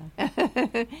 yeah.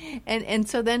 And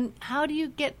so then how do you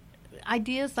get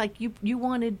ideas? Like you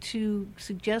wanted to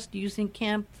suggest using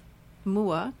Camp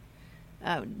Mua.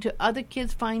 Do other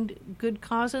kids find good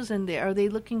causes, and are they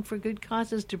looking for good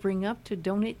causes to bring up to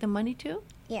donate the money to?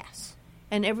 Yes.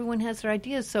 And everyone has their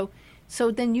ideas. So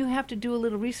then you have to do a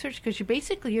little research because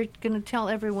you're going to tell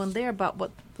everyone there about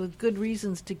what the good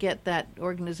reasons to get that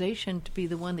organization to be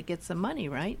the one that gets the money,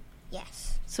 right?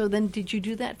 Yes. So then did you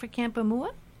do that for Camp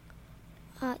Amua?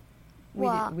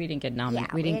 We didn't get nominated.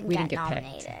 Yeah, we didn't get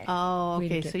nominated. picked. Oh,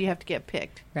 okay. So you have to get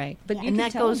picked. Right. But Yeah. you And can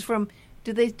that tell goes them. from,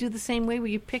 do they do the same way where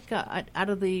you pick out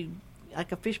of the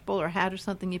like a fishbowl or hat or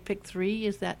something, you pick 3?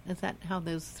 Is that how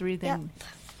those 3 then? Yep.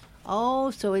 Oh,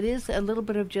 so it is a little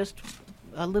bit of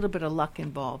luck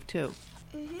involved too.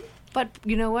 Mm-hmm. But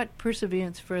you know what?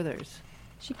 Perseverance furthers.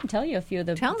 She can tell you a few of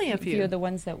the Tell me a few of the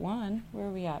ones that won. Where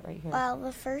are we at right here? Well,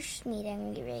 the first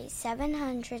meeting, we raised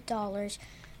 $700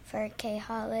 for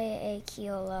Kehale e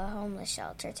Keola homeless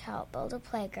shelter to help build a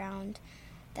playground.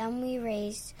 Then we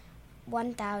raised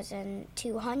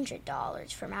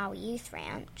 $1,200 for Maui Youth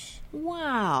Ranch.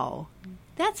 Wow,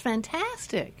 that's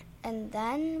fantastic. And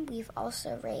then we've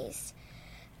also raised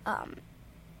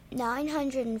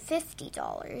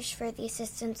 $950 for the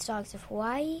Assistance Dogs of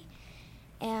Hawaii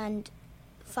and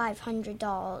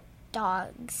 $500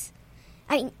 dollars.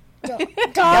 That'd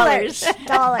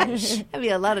be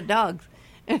a lot of dogs.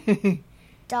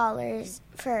 Dollars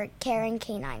for Caring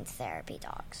Canine Therapy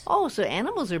Dogs. Oh, so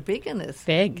animals are big in this.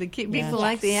 Big. People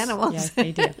like the animals. Yes,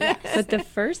 they do. But the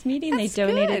first meeting, they That's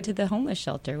donated good. to the homeless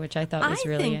shelter, which I thought was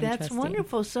really I think interesting. that's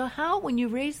wonderful. So how, when you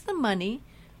raise the money,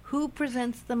 who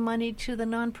presents the money to the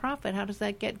nonprofit? How does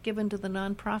that get given to the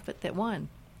nonprofit that won?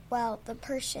 Well, the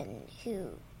person who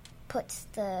puts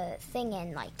the thing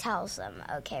in, tells them,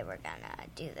 okay, we're going to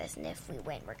do this, and if we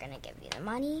win, we're going to give you the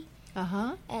money.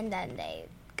 Uh-huh. And then they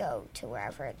go to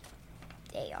wherever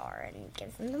they are and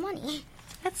give them the money.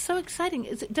 That's so exciting.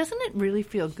 Doesn't it really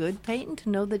feel good, Peyton, to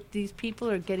know that these people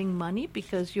are getting money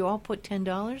because you all put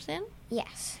 $10 in?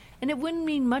 Yes. And it wouldn't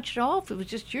mean much at all if it was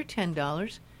just your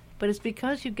 $10, but it's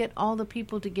because you get all the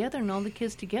people together and all the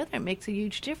kids together. It makes a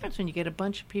huge difference when you get a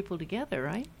bunch of people together,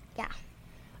 right? Yeah.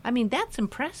 I mean, that's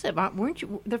impressive. Weren't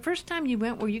you, the first time you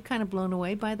went, were you kind of blown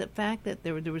away by the fact that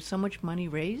there was so much money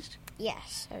raised?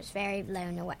 Yes, I was very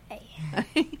blown away.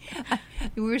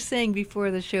 We were saying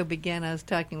before the show began, I was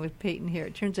talking with Peyton here.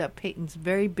 It turns out Peyton's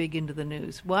very big into the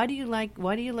news. Why do you like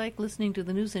listening to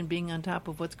the news and being on top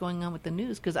of what's going on with the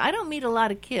news? Because I don't meet a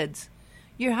lot of kids.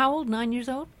 You're how old? 9 years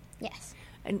old? Yes.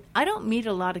 And I don't meet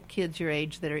a lot of kids your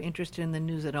age that are interested in the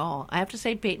news at all. I have to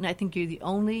say, Peyton, I think you're the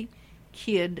only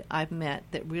kid I've met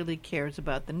that really cares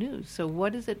about the news. So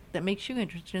what is it that makes you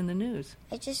interested in the news?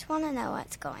 I just want to know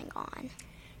what's going on.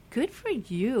 Good for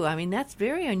you. I mean, that's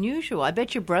very unusual. I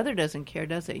bet your brother doesn't care,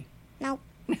 does he? No.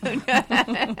 He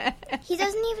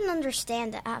doesn't even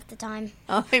understand it half the time.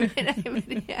 Oh,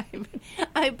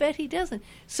 I bet he doesn't.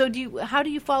 So how do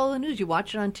you follow the news? You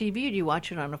watch it on TV, or do you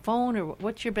watch it on a phone, or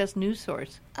what's your best news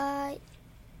source?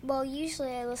 Well,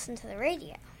 usually I listen to the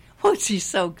radio. Oh, she's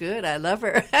so good. I love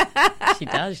her. She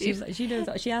does. She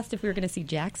does. She asked if we were going to see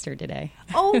Jackster today.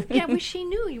 Oh, yeah, well, she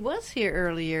knew he was here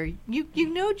earlier.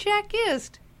 You know Jack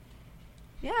Ist.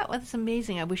 Yeah, well, that's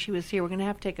amazing. I wish he was here. We're going to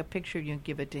have to take a picture of you and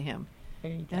give it to him.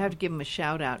 There you go. I have to give him a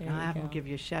shout-out. There I'll you have him go. give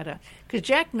you a shout-out. Because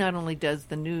Jack not only does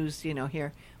the news,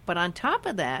 here, but on top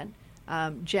of that,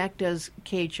 Jack does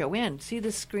KHON. See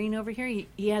this screen over here?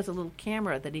 He has a little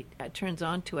camera that he turns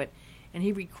onto it, and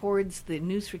he records the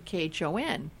news for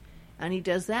KHON. And he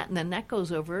does that, and then that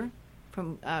goes over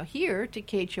from here to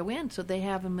KHON, so they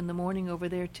have him in the morning over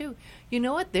there, too. You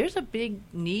know what? There's a big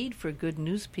need for good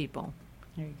news people.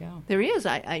 There you go. There is.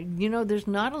 There's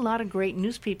not a lot of great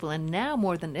news people, and now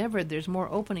more than ever, there's more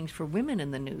openings for women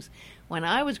in the news. When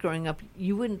I was growing up,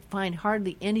 you wouldn't find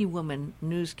hardly any women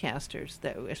newscasters,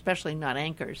 especially not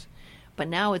anchors. But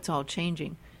now it's all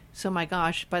changing. So, my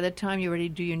gosh, by the time you're ready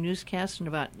to do your newscast in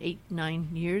about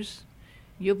 8-9 years,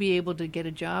 you'll be able to get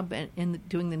a job in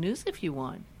doing the news if you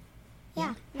want.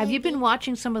 Yeah. Have you maybe. been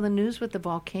watching some of the news with the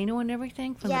volcano and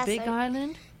everything from Yes, the Big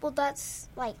Island? Well, that's,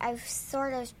 I've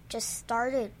sort of just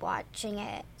started watching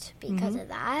it because of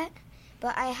that.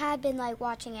 But I had been,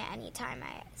 watching it anytime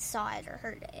I saw it or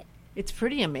heard it. It's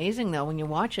pretty amazing, though, when you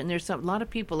watch it. And there's a lot of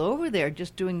people over there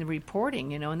just doing the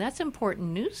reporting, and that's important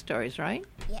news stories, right?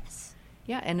 Yes.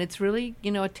 Yeah, and it's really,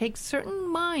 it takes certain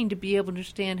mind to be able to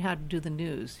understand how to do the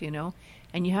news,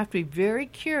 And you have to be very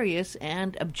curious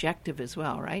and objective as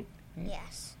well, right?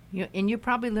 Yes. And you're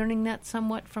probably learning that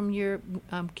somewhat from your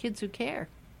kids who care.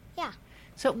 Yeah.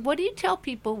 So what do you tell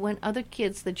people when other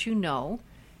kids that you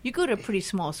go to a pretty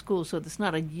small school, so there's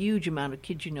not a huge amount of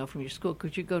kids from your school,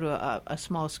 because you go to a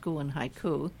small school in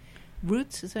Haiku.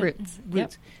 Roots, is that? Roots.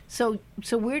 Roots. Yep.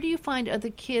 So where do you find other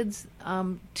kids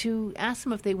to ask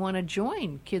them if they want to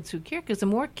join Kids Who Care? Because the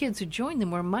more kids who join, the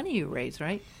more money you raise,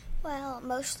 right? Well,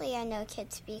 mostly I know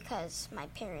kids because my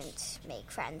parents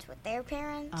make friends with their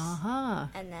parents. Uh-huh.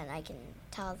 And then I can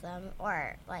tell them,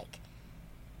 or, I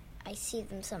see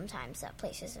them sometimes at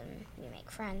places and we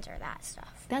make friends or that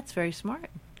stuff. That's very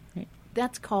smart. Right.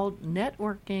 That's called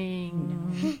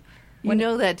networking. No. You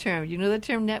know that term. You know the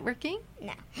term networking?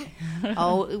 No.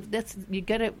 Oh,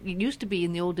 it used to be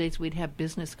in the old days we'd have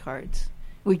business cards.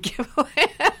 we give away.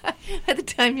 By the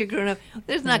time you're grown up,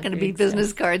 there's not going to be Great business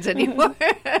stuff. cards anymore.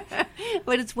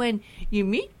 But it's when you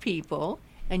meet people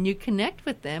and you connect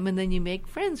with them and then you make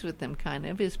friends with them, kind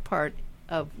of, is part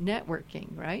of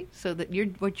networking, right? So that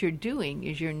what you're doing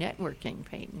is you're networking,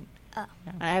 Peyton. Oh.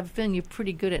 I have a feeling you're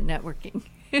pretty good at networking.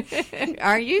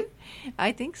 Are you?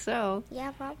 I think so.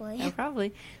 Yeah, probably. Yeah,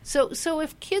 probably. So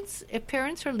if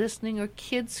parents are listening, or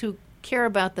kids who care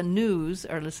about the news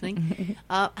are listening,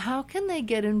 how can they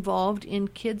get involved in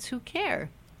Kids Who Care?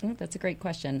 Oh, that's a great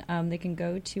question. They can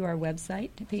go to our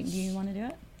website. Peyton, do you want to do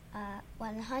it?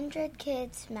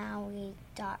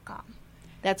 100kidsmaui.com.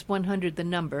 That's 100 the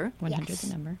number. 100 Yes.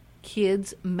 the number.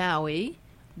 kidsmaui.com.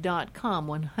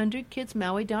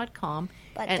 100kidsmaui.com.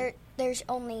 But And- there's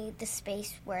only the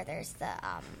space where there's the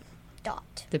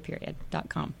dot. The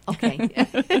period.com. Okay.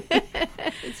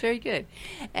 It's very good.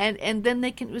 And then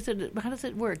they can, how does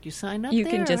it work? You sign up You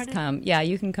there? can or just how does- come. Yeah,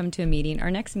 you can come to a meeting.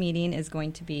 Our next meeting is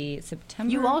going to be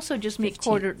September. You also just meet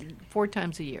 15th. 4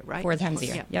 times a year, right? 4 times a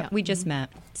year. Yeah, Yep. yeah. We just met.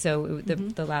 So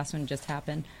the last one just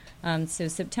happened. So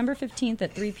September 15th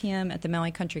at 3 p.m. at the Maui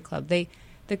Country Club. The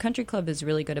Country Club is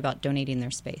really good about donating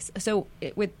their space. So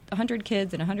with 100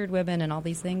 kids and 100 women and all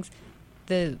these things,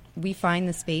 we find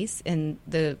the space and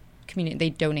the community, they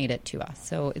donate it to us.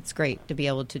 So it's great to be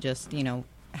able to just,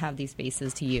 have these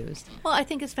spaces to use. Well, I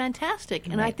think it's fantastic.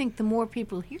 And I Right. think the more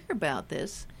people hear about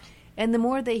this, and the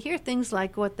more they hear things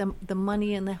like what the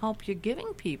money and the help you're giving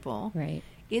people, Right.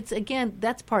 it's, again,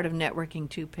 that's part of networking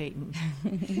too, Peyton,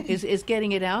 is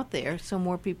getting it out there so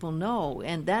more people know.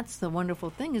 And that's the wonderful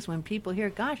thing, is when people hear,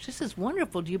 gosh, this is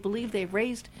wonderful. Do you believe they've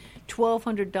raised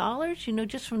 $1,200?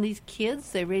 Just from these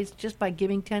kids, they raised, just by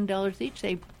giving $10 each,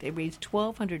 they raised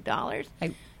 $1,200.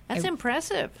 That's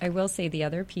impressive. I will say the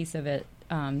other piece of it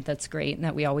that's great and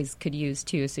that we always could use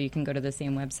too, so you can go to the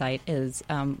same website, is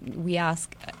we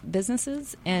ask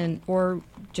businesses or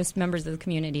just members of the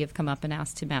community have come up and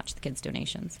asked to match the kids'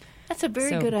 donations. That's a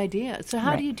very good idea. So how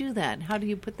Right. do you do that? How do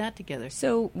you put that together?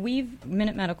 So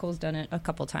Minute Medical's done it a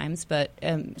couple times, but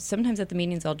sometimes at the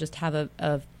meetings I'll just have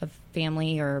a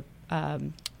family or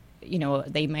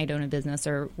they might own a business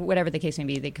or whatever the case may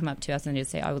be. They come up to us and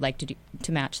just say, I would like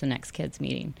to match the next kids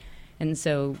meeting. And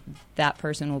so that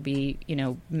person will be,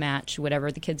 match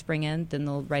whatever the kids bring in, then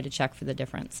they'll write a check for the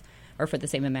difference or for the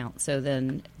same amount. So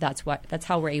then that's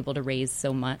how we're able to raise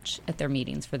so much at their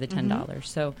meetings for the $10.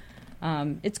 So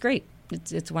it's great.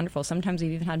 It's wonderful. Sometimes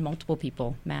we've even had multiple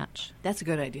people match. That's a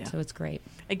good idea. So it's great.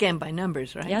 Again, by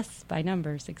numbers, right? Yes, by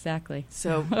numbers, exactly.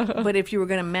 So, but if you were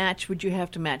going to match, would you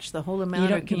have to match the whole amount,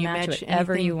 You or can you match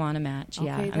whatever anything? you want to match.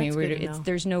 Yeah, Okay, I mean, that's good to know.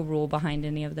 there's no rule behind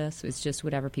any of this. It's just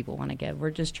whatever people want to give. We're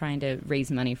just trying to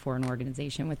raise money for an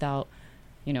organization without,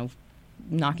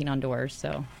 knocking on doors.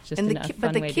 So it's just And a fun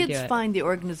but the way to do kids it. find the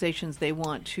organizations they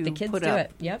want to The kids put do up.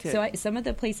 it. Yep. So some of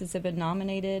the places have been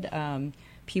nominated.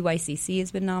 PYCC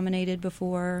has been nominated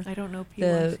before. I don't know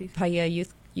The PYCC. Paia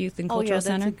Youth and Oh, Cultural yeah,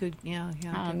 Center. that's a good, yeah.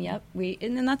 Yep.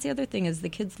 And then that's the other thing, is the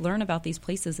kids learn about these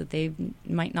places that they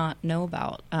might not know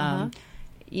about.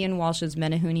 Ian Walsh's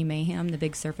Menehune Mayhem, the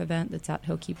big surf event that's at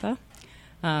Hokipa.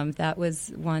 That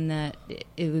was one that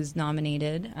it was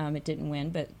nominated. It didn't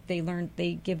win, but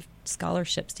they give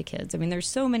scholarships to kids. I mean, there's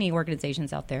so many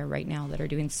organizations out there right now that are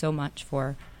doing so much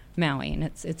for Maui, and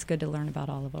it's good to learn about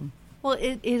all of them. Well,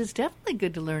 it is definitely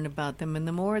good to learn about them, and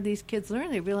the more these kids learn,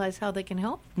 they realize how they can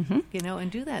help,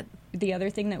 and do that. The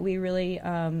other thing that we really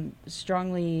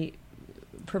strongly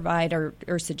provide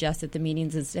or suggest at the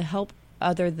meetings is to help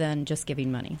other than just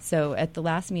giving money. So at the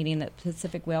last meeting, the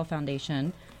Pacific Whale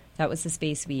Foundation, that was the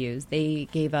space we used. They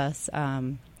gave us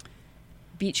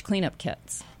beach cleanup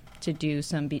kits to do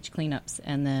some beach cleanups,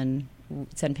 and then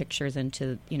send pictures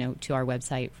into to our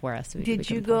website for us. Did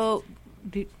you go?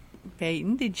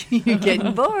 Peyton, you're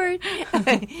getting bored.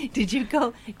 Did you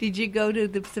go to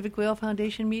the Pacific Whale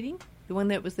Foundation meeting? The one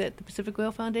that was at the Pacific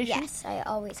Whale Foundation? Yes, I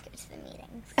always go to the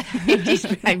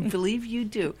meetings. I believe you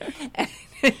do.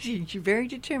 You're very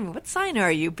determined. What sign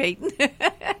are you, Peyton?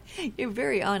 You're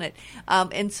very on it.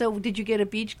 And so did you get a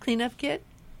beach cleanup kit?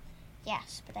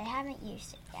 Yes, but I haven't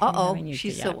used it yet. Uh-oh, haven't used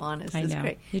she's it so yet. honest. I That's know.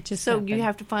 great. It just so happened. you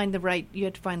have to find the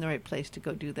right place to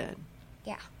go do that.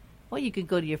 Yeah. Well, you could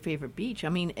go to your favorite beach. I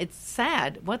mean, it's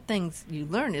sad. What things you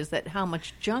learn is that how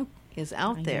much junk is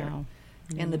out I there. know.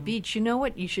 And the beach, you know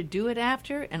what? You should do it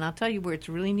after, and I'll tell you where it's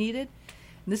really needed.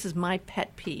 And this is my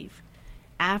pet peeve.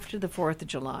 After the 4th of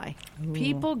July,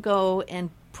 people go and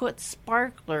put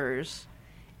sparklers,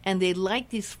 and they light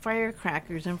these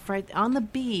firecrackers on the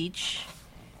beach,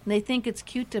 and they think it's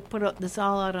cute to put this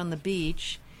all out on the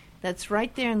beach. That's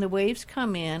right there, and the waves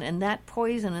come in, and that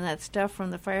poison and that stuff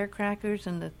from the firecrackers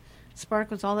and the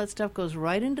sparklers, all that stuff goes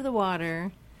right into the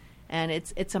water, and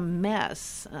it's a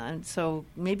mess. And so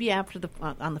maybe after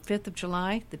on the 5th of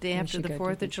July, the day after the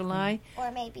 4th of July.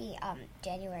 Or maybe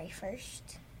January 1st,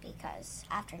 because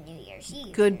after New Year's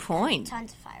Eve. Good point.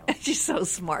 Tons of fireworks. She's so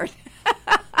smart.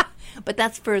 But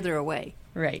that's further away.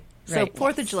 Right. So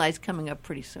 4th of July is coming up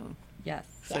pretty soon. Yes.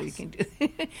 So you can do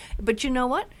But you know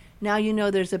what? Now you know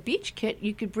there's a beach kit.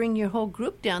 You could bring your whole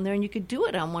group down there and you could do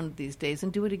it on one of these days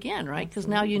and do it again, right? Because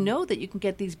now you know that you can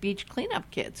get these beach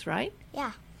cleanup kits, right?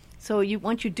 Yeah. So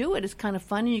once you do it, it's kind of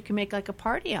fun and you can make like a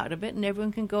party out of it and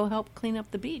everyone can go help clean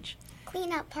up the beach.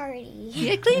 Cleanup party.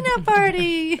 Yeah, cleanup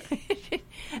party.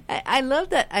 I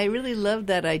love that. I really love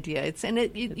that idea.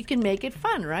 You can make it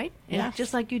fun, right? Yeah.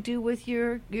 Just like you do with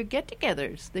your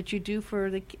get-togethers that you do for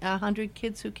the 100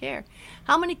 kids who care.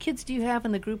 How many kids do you have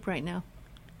in the group right now?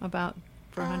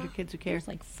 For 100 kids who care. There's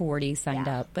like 40 signed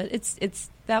up, but it's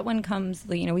that one comes.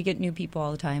 We get new people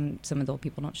all the time. Some of the old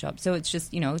people don't show up, so it's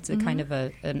just it's a kind of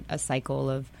a cycle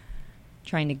of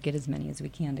trying to get as many as we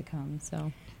can to come.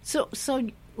 So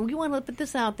we want to put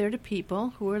this out there to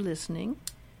people who are listening.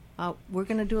 We're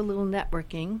going to do a little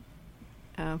networking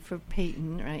for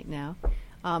Peyton right now.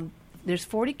 There's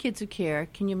 40 kids who care.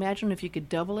 Can you imagine if you could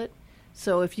double it?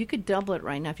 So if you could double it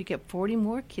right now, if you get 40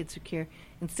 more kids who care,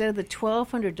 instead of the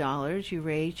 $1,200 you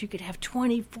raised, you could have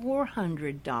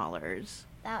 $2,400.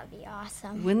 That would be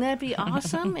awesome. Wouldn't that be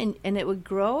awesome? and it would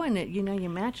grow, and you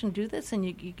match and do this, and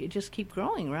you just keep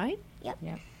growing, right? Yep.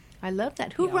 yeah. I love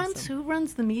that. Who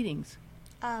runs the meetings?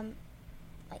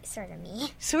 Like sort of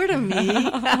me. Sort of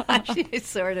me. She's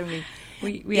sort of me.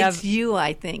 We it's have you,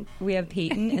 I think. We have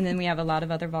Peyton, and then we have a lot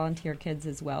of other volunteer kids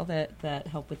as well that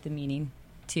help with the meeting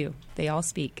too. They all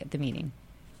speak at the meeting.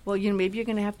 Well, maybe you're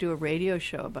going to have to do a radio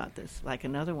show about this, like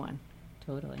another one.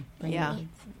 Totally.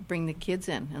 Bring the kids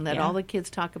in and let all the kids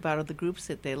talk about the groups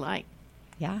that they like.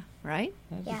 Yeah. Right?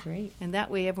 That'd be great. And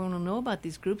that way everyone will know about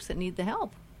these groups that need the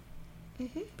help.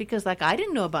 Mm-hmm. Because, I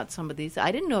didn't know about some of these.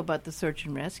 I didn't know about the search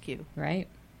and rescue. Right.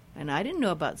 And I didn't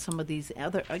know about some of these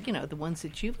other, the ones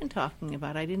that you've been talking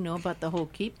about. I didn't know about the whole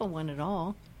Keepa one at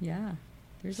all. Yeah.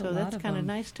 So that's kind of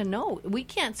nice to know. We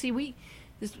can't see,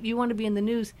 you want to be in the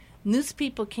news. News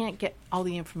people can't get all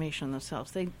the information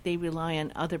themselves. They rely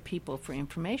on other people for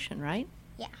information, right?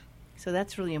 Yeah. So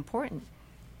that's really important.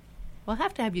 We'll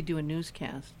have to have you do a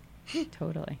newscast.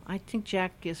 Totally. I think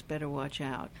Jack Gist better watch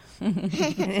out. I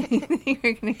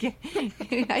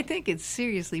think it's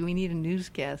seriously, we need a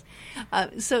newscast.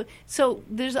 So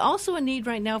there's also a need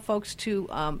right now, folks,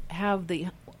 to have the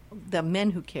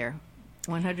men who care.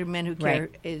 100 men who care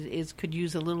could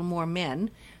use a little more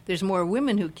men. There's more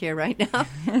women who care right now.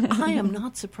 I am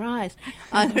not surprised.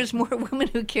 There's more women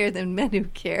who care than men who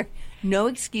care. No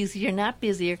excuses. You're not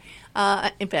busier.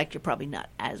 In fact, you're probably not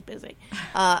as busy.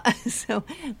 So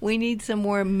we need some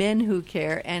more men who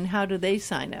care. And how do they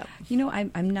sign up?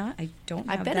 I'm not. I don't.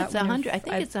 I have bet that it's 100. I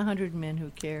think it's 100 men who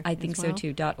care. I think so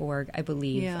too. .org, I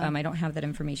believe. Yeah. I don't have that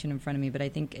information in front of me, but I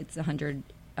think it's 100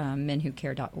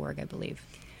 menwhocare.org, I believe.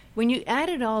 When you add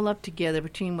it all up together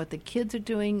between what the kids are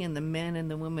doing and the men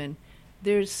and the women,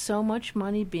 there's so much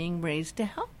money being raised to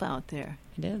help out there.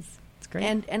 It is. It's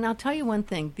great. And I'll tell you one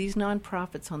thing. These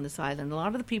nonprofits on this island, a lot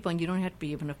of the people, and you don't have to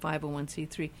be even a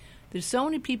 501c3, there's so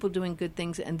many people doing good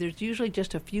things, and there's usually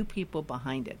just a few people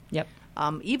behind it. Yep.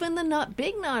 Even the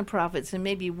big nonprofits, and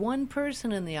maybe one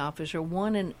person in the office or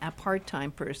a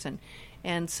part-time person.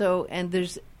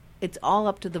 It's all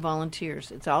up to the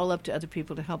volunteers. It's all up to other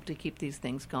people to help to keep these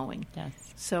things going. Yes.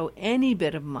 So any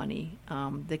bit of money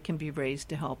that can be raised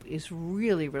to help is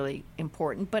really, really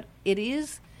important. But it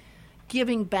is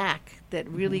giving back that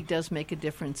really does make a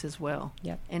difference as well.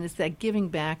 Yep. And it's that giving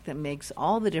back that makes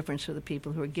all the difference for the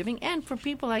people who are giving and for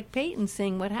people like Peyton,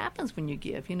 seeing what happens when you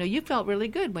give. You felt really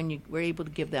good when you were able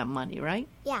to give that money, right?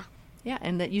 Yeah. Yeah,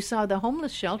 and that you saw the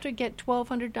homeless shelter get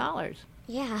 $1,200.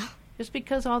 Yeah. Just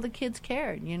because all the kids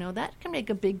cared. That can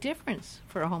make a big difference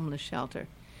for a homeless shelter.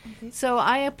 Mm-hmm. So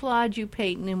I applaud you,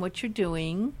 Peyton, in what you're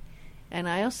doing. And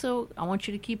I want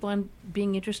you to keep on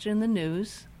being interested in the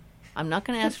news. I'm not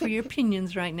going to ask for your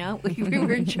opinions right now. We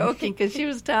were joking because she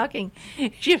was talking.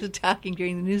 She was talking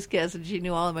during the newscast, and she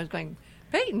knew all of us going,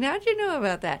 Peyton, how'd you know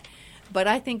about that? But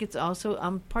I think it's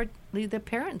also partly the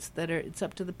parents it's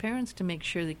up to the parents to make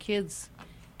sure the kids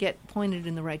get pointed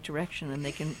in the right direction and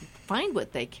they can find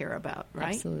what they care about,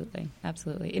 right?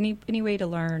 Absolutely. Any way to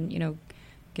learn,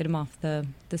 get them off the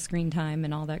screen time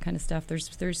and all that kind of stuff.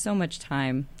 There's so much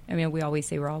time. I mean, we always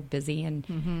say we're all busy,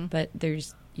 but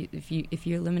if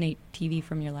you eliminate TV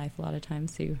from your life, a lot of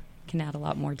times you can add a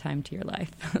lot more time to your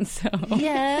life. So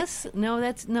yes,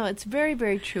 it's very,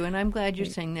 very true, and I'm glad you're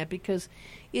saying that because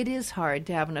it is hard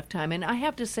to have enough time. And I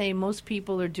have to say, most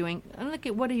people are doing. Look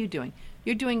at what are you doing?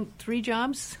 You're doing 3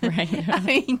 jobs, right? I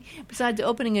mean, besides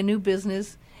opening a new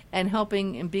business and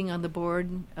helping and being on the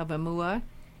board of a MUA,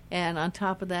 and on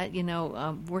top of that,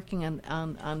 working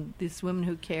on these women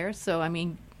who care. So I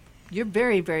mean, you're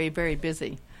very, very, very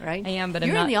busy. Right? I am, but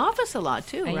you're I'm not in the office a lot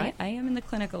too, right? I am in the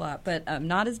clinic a lot, but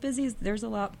not as busy. There's a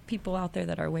lot of people out there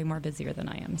that are way more busier than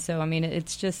I am. So I mean,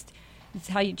 it's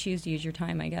how you choose to use your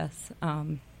time, I guess.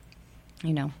 And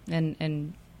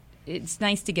it's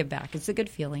nice to give back. It's a good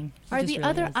feeling. Are the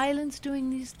other islands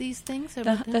doing these things? The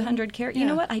 100 care? Yeah. You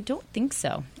know what? I don't think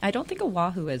so. I don't think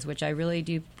Oahu is, which I really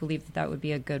do believe that would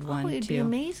be a good one. It'd too. be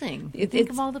amazing.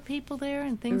 Think of all the people there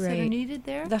and things that are needed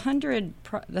there. The 100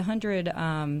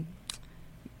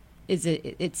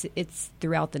 it's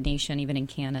throughout the nation, even in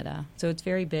Canada. So it's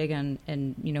very big in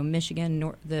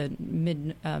Michigan, the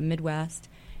Midwest.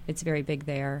 It's very big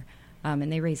there.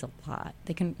 And they raise a lot.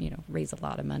 They can, raise a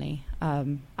lot of money.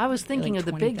 I was thinking of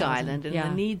the Big 20,000. Island and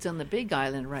the needs on the Big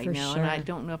Island right now, sure. and I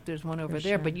don't know if there's one over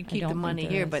there, sure. but you keep the money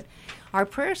here. But our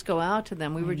prayers go out to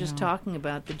them. We were just talking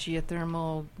about the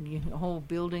geothermal whole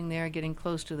building there getting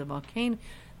close to the volcano.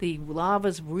 The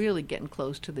lava's really getting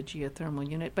close to the geothermal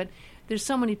unit, but there's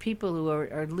so many people who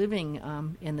are living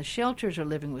in the shelters or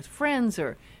living with friends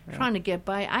or trying to get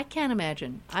by. I can't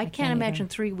imagine. I can't imagine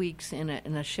 3 weeks in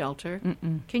a shelter.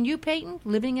 Mm-mm. Can you, Peyton,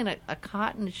 living in a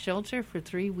cot in a shelter for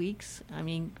 3 weeks? I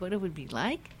mean, what it would be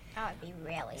like? That would be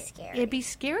really scary. It'd be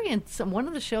scary, and one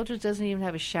of the shelters doesn't even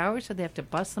have a shower, so they have to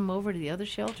bus them over to the other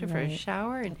shelter for a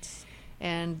shower.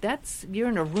 And you're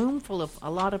in a room full of a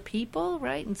lot of people,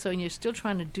 right? And so you're still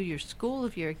trying to do your school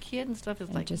if you're a kid and stuff. It's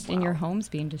and like just wow. in your home's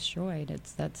being destroyed.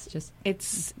 It's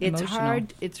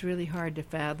hard. It's really hard to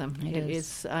fathom. It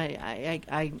is.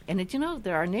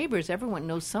 There are neighbors. Everyone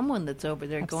knows someone that's over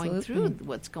there going through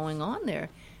what's going on there.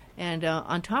 And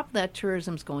on top of that,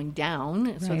 tourism's going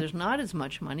down, so there's not as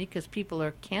much money because people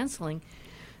are canceling.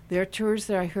 There are tours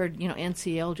that I heard,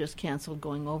 NCL just canceled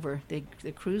going over. The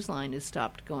cruise line has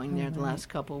stopped going there the last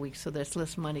couple of weeks, so there's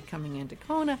less money coming into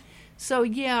Kona. So,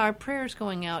 our prayers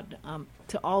going out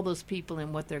to all those people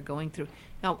and what they're going through.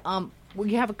 Now,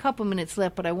 we have a couple minutes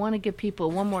left, but I want to give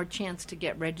people one more chance to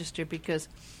get registered because,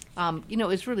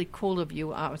 it's really cool of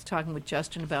you. I was talking with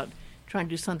Justin about trying to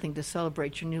do something to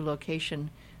celebrate your new location.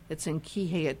 It's in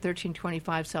Kihei at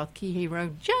 1325 South Kihei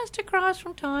Road, just across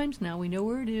from Times. Now we know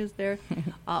where it is there,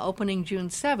 opening June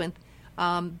 7th.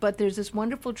 But there's this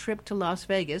wonderful trip to Las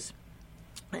Vegas,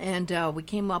 and we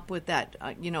came up with that.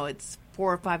 It's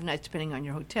 4 or 5 nights, depending on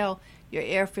your hotel, your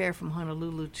airfare from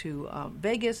Honolulu to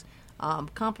Vegas,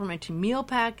 complimentary meal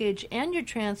package, and your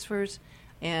transfers.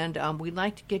 And we'd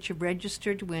like to get you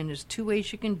registered to win. There's 2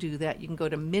 ways you can do that. You can go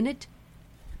to Minute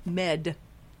Med,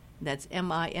 that's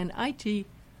MINIT,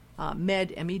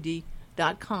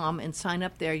 med.com and sign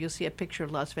up there. You'll see a picture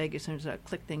of Las Vegas and there's a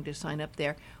click thing to sign up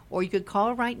there. Or you could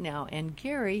call right now, and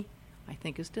Gary, I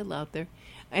think, is still out there,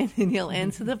 and he'll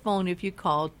answer the phone if you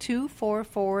call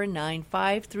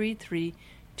 244-9533,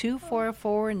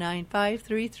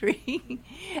 244-9533,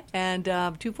 and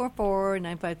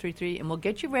 244-9533, and we'll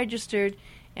get you registered,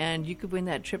 and you could win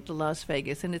that trip to Las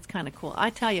Vegas, and it's kind of cool. I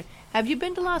tell you, have you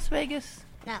been to Las Vegas?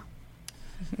 No.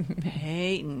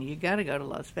 Peyton, you got to go to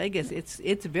Las Vegas.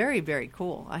 It's very, very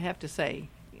cool, I have to say.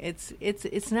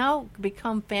 It's now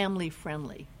become family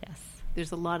friendly. Yes.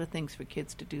 There's a lot of things for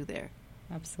kids to do there.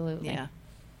 Absolutely. Yeah.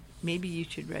 Maybe you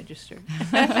should register.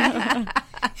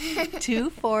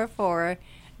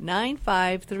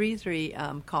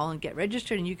 244-9533. Call and get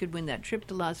registered, and you could win that trip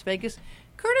to Las Vegas,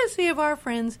 courtesy of our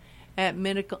friends at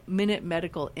Minute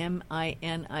Medical,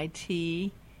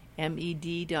 MINIT.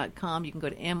 med.com. You can go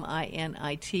to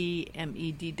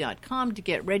minitmed.com to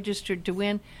get registered to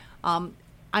win.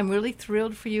 I'm really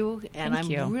thrilled for you, and Thank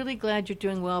you. really glad you're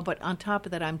doing well. But on top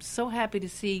of that, I'm so happy to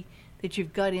see that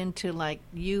you've got into, like,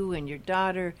 you and your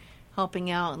daughter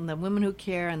helping out, and the women who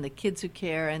care, and the kids who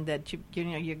care, and that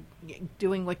you're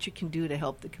doing what you can do to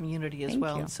help the community as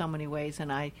well in so many ways.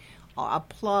 And I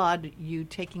applaud you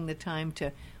taking the time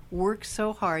to work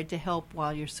so hard to help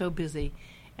while you're so busy,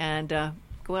 and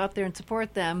go out there and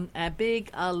support them. A big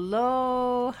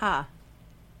aloha.